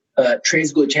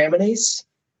transglutaminase.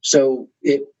 So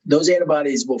those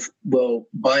antibodies will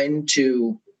bind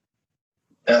to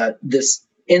this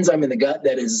enzyme in the gut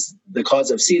that is the cause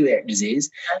of celiac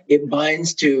disease. It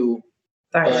binds to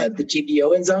the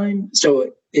TPO enzyme,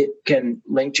 so it can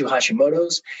link to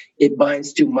Hashimoto's. It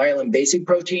binds to myelin basic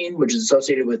protein, which is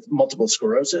associated with multiple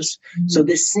sclerosis. Mm-hmm. So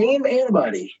this same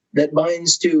antibody that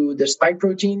binds to the spike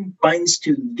protein binds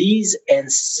to these and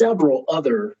several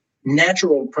other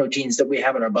natural proteins that we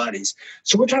have in our bodies.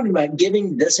 So we're talking about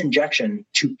giving this injection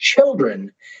to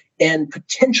children and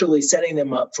potentially setting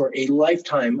them up for a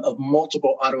lifetime of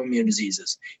multiple autoimmune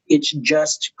diseases. It's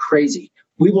just crazy.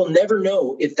 We will never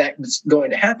know if that's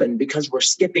going to happen because we're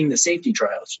skipping the safety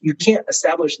trials. You can't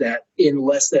establish that in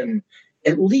less than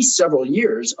at least several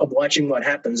years of watching what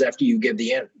happens after you give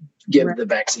the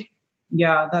vaccine.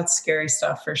 Yeah, that's scary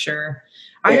stuff for sure.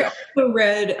 I also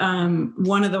read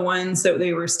one of the ones that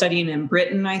they were studying in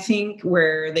Britain, I think,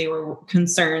 where they were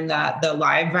concerned that the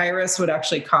live virus would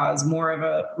actually cause more of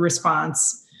a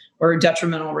response or a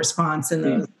detrimental response in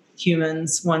those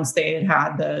humans once they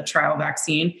had the trial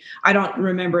vaccine. I don't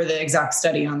remember the exact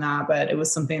study on that, but it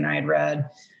was something I had read.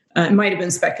 It might have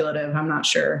been speculative. I'm not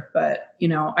sure. But,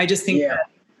 I just think that.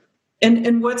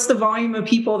 And what's the volume of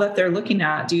people that they're looking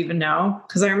at? Do you even know?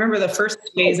 Because I remember the first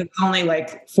phase, it was only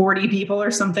like 40 people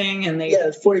or something. And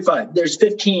 45. There's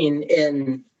 15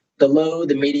 in the low,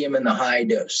 the medium, and the high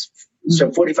dose. Mm-hmm.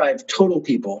 So 45 total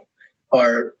people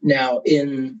are now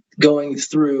going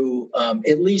through,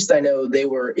 at least I know they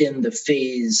were in the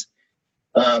phase,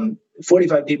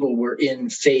 45 people were in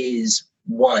phase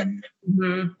 1.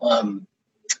 Mm-hmm.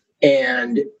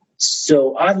 And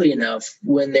so oddly enough,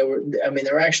 when there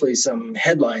were actually some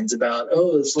headlines about,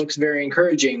 this looks very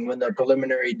encouraging when the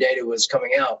preliminary data was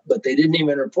coming out, but they didn't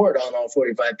even report on all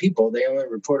 45 people. They only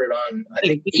reported on, I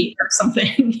think, 8 or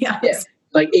something. Yes. Yeah,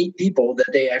 like 8 people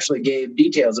that they actually gave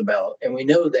details about. And we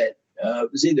know that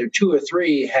it was either 2 or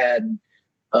 3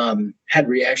 had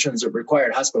reactions that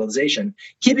required hospitalization,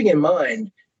 keeping in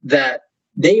mind that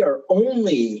they are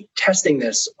only testing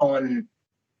this on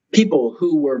people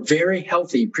who were very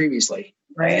healthy previously,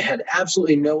 right? And had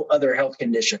absolutely no other health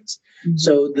conditions. Mm-hmm.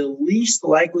 So the least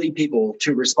likely people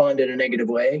to respond in a negative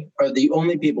way are the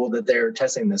only people that they're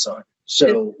testing this on.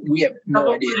 So we have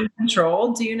no idea.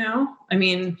 Controlled? Do you know? I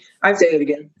mean, say that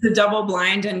again. The double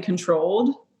blind and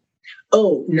controlled.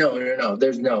 Oh, no.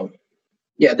 There's no.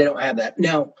 Yeah, they don't have that.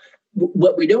 Now,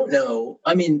 what we don't know,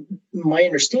 my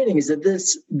understanding is that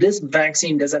this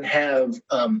vaccine doesn't have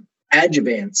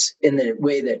adjuvants in the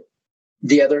way that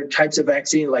the other types of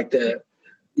vaccine, like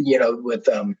with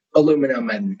aluminum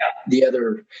and the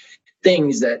other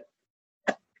things that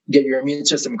get your immune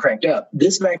system cranked up.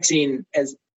 This vaccine,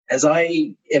 as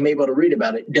I am able to read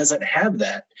about it, doesn't have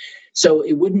that. So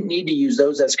it wouldn't need to use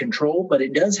those as control, but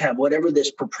it does have whatever this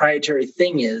proprietary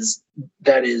thing is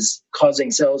that is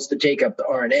causing cells to take up the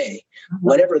RNA. Mm-hmm.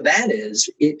 Whatever that is,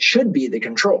 it should be the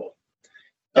control.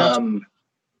 Gotcha.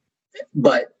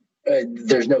 But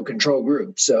there's no control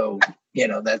group. So,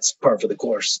 that's par for the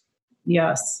course.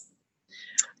 Yes.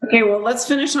 Okay, well, let's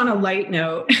finish on a light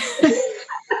note.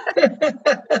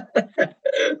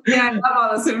 Yeah, I love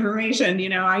all this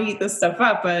information. I eat this stuff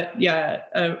up, but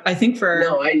I think for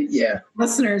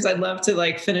listeners, I'd love to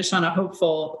like finish on a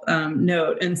hopeful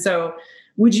note. And so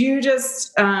would you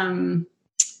just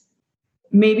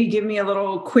maybe give me a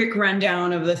little quick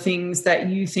rundown of the things that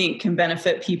you think can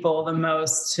benefit people the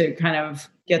most to kind of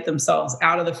get themselves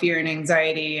out of the fear and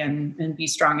anxiety and be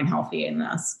strong and healthy in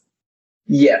this?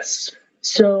 Yes.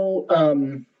 So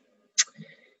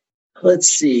let's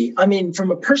see. I mean, from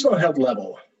a personal health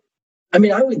level, I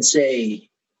would say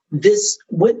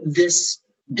what this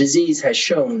disease has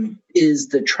shown is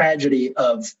the tragedy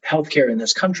of healthcare in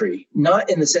this country, not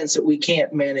in the sense that we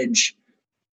can't manage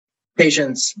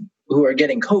patients who are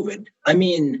getting COVID. I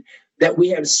mean, that we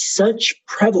have such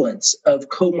prevalence of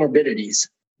comorbidities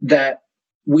that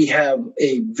we have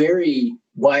a very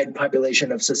wide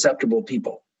population of susceptible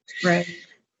people. Right.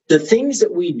 The things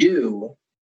that we do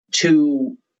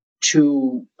to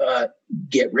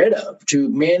get rid of, to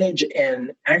manage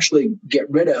and actually get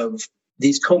rid of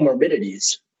these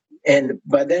comorbidities. And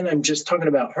by then I'm just talking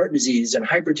about heart disease and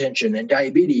hypertension and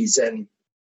diabetes. And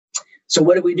so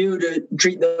what do we do to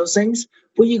treat those things?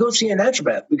 Well, you go see a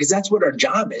naturopath because that's what our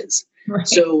job is. Right.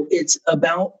 So it's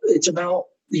about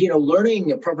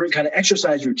learning appropriate kind of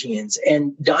exercise routines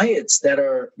and diets that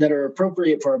are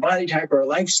appropriate for our body type or our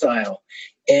lifestyle,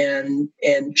 and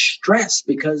stress,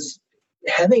 because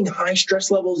having high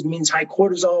stress levels means high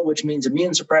cortisol, which means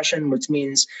immune suppression, which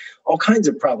means all kinds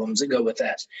of problems that go with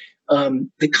that.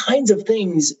 The kinds of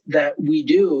things that we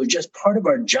do, just part of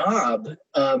our job.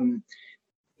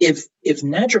 If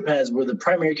naturopaths were the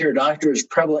primary care doctors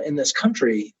prevalent in this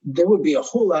country, there would be a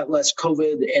whole lot less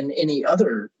COVID and any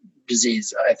other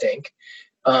disease, I think,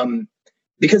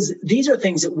 because these are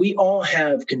things that we all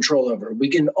have control over. We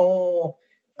can all,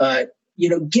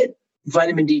 get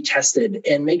vitamin D tested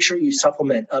and make sure you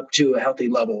supplement up to a healthy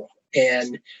level,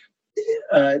 and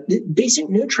basic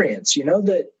nutrients. A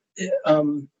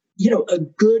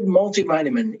good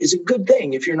multivitamin is a good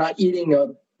thing if you're not eating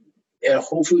a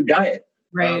whole food diet.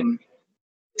 Right.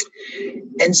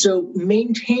 And so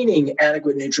maintaining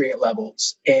adequate nutrient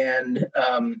levels and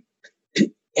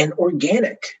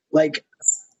organic,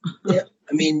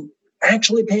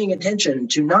 actually paying attention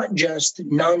to not just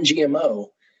non-GMO,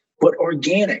 but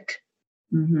organic,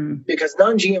 because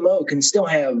non-GMO can still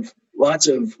have lots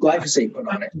of glyphosate put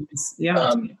on it.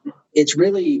 Yeah. It's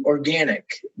really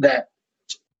organic that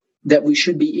we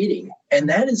should be eating. And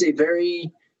that is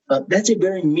that's a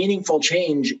very meaningful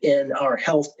change in our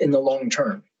health in the long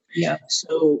term. Yeah.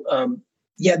 So,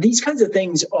 these kinds of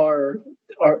things are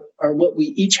what we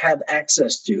each have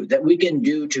access to, that we can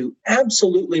do to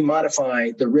absolutely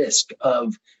modify the risk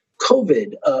of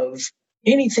COVID, of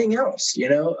anything else,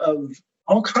 of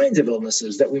all kinds of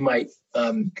illnesses that we might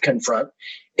confront.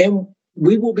 And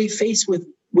we will be faced with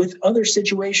other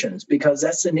situations, because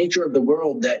that's the nature of the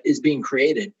world that is being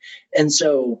created. And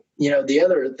so, the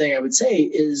other thing I would say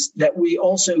is that we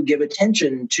also give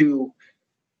attention to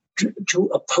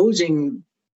opposing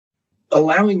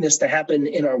allowing this to happen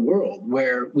in our world,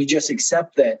 where we just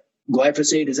accept that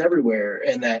glyphosate is everywhere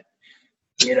and that,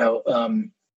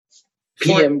 PM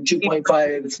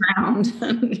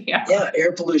 2.5,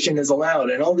 air pollution is allowed,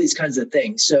 and all these kinds of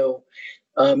things. So,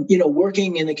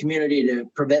 working in the community to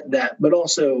prevent that, but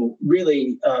also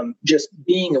really just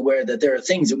being aware that there are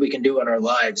things that we can do in our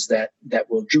lives that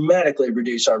will dramatically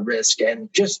reduce our risk and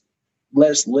just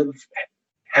let us live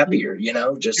happier,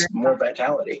 more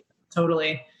vitality.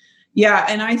 Totally. Yeah.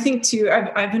 And I think too,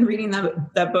 I've been reading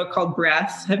that book called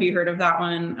Breath. Have you heard of that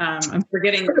one? I'm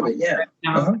forgetting the it, yeah. Right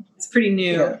now. Uh-huh. It's pretty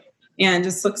new and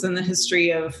just looks in the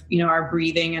history of, our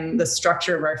breathing and the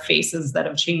structure of our faces that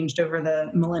have changed over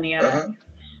the millennia.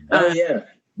 Uh-huh.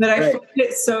 But I find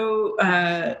it so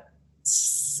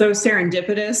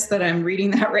serendipitous that I'm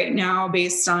reading that right now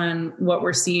based on what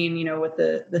we're seeing, with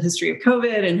the history of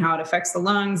COVID and how it affects the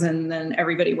lungs, and then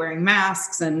everybody wearing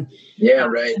masks and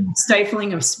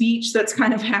stifling of speech that's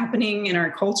kind of happening in our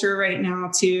culture right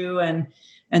now too.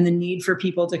 And the need for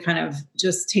people to kind of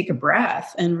just take a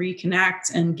breath and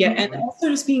reconnect and and also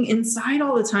just being inside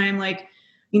all the time. Like,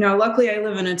 luckily I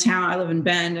live in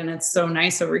Bend, and it's so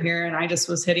nice over here. And I just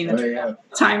was hitting the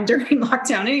time during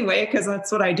lockdown anyway, because that's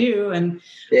what I do. And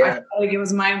I felt like it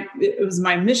was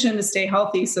my mission to stay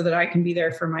healthy so that I can be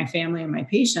there for my family and my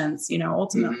patients,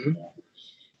 ultimately. Mm-hmm.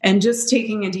 And just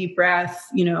taking a deep breath,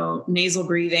 nasal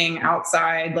breathing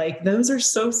outside, like those are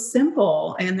so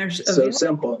simple. And there's so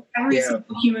simple. Every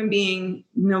single human being,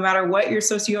 no matter what your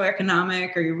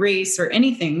socioeconomic or your race or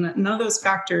anything, none of those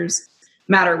factors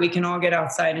matter. We can all get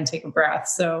outside and take a breath.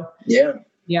 So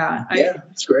Yeah.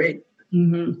 It's great.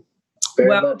 Mm-hmm.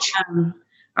 Very much.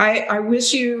 I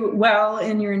wish you well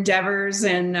in your endeavors,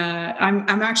 and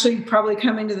I'm actually probably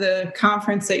coming to the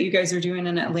conference that you guys are doing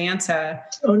in Atlanta.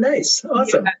 Oh, nice.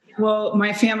 Awesome. Yeah. Well,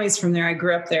 my family's from there. I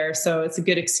grew up there, so it's a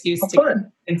good excuse to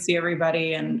come and see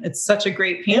everybody. And it's such a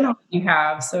great panel you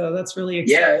have, so that's really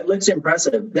exciting. Yeah, it looks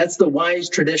impressive. That's the Wise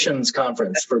Traditions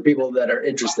Conference for people that are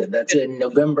interested. That's in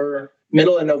November,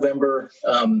 middle of November.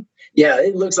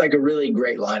 It looks like a really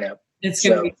great lineup. It's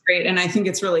going to be great. And I think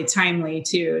it's really timely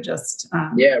too. Just,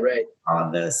 right. All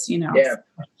of this, Yeah. So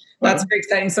that's very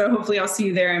exciting. So hopefully I'll see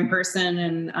you there in person.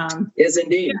 And, yes,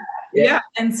 indeed. Yeah.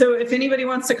 And so if anybody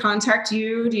wants to contact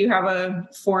you, do you have a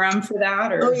forum for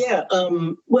that? Or? Oh yeah.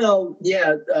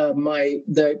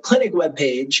 The clinic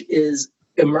webpage is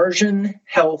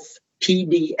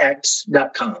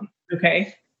immersionhealthpdx.com.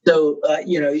 Okay. So,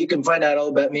 you can find out all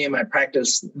about me and my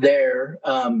practice there.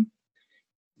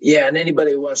 And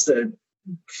anybody who wants to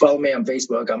follow me on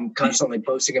Facebook, I'm constantly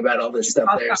posting about all this stuff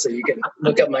there. So you can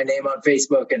look up my name on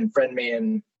Facebook and friend me.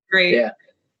 And great. Yeah.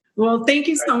 Well, thank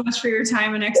you so much for your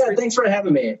time and expertise. Yeah, thanks for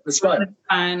having me. It was fun.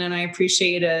 And I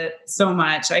appreciate it so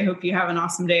much. I hope you have an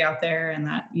awesome day out there and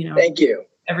that, thank you.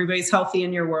 Everybody's healthy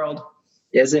in your world.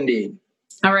 Yes, indeed.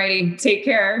 All righty. Take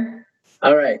care.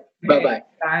 All right. Okay. Bye-bye.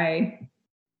 Bye.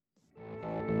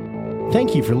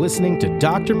 Thank you for listening to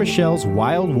Dr. Michelle's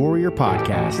Wild Warrior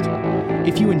Podcast.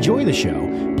 If you enjoy the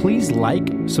show, please like,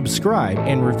 subscribe,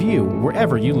 and review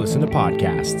wherever you listen to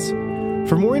podcasts.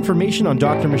 For more information on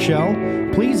Dr. Michelle,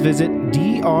 please visit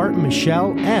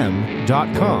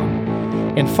drmichelleM.com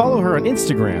and follow her on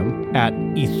Instagram at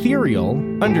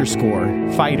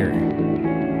ethereal_fighter.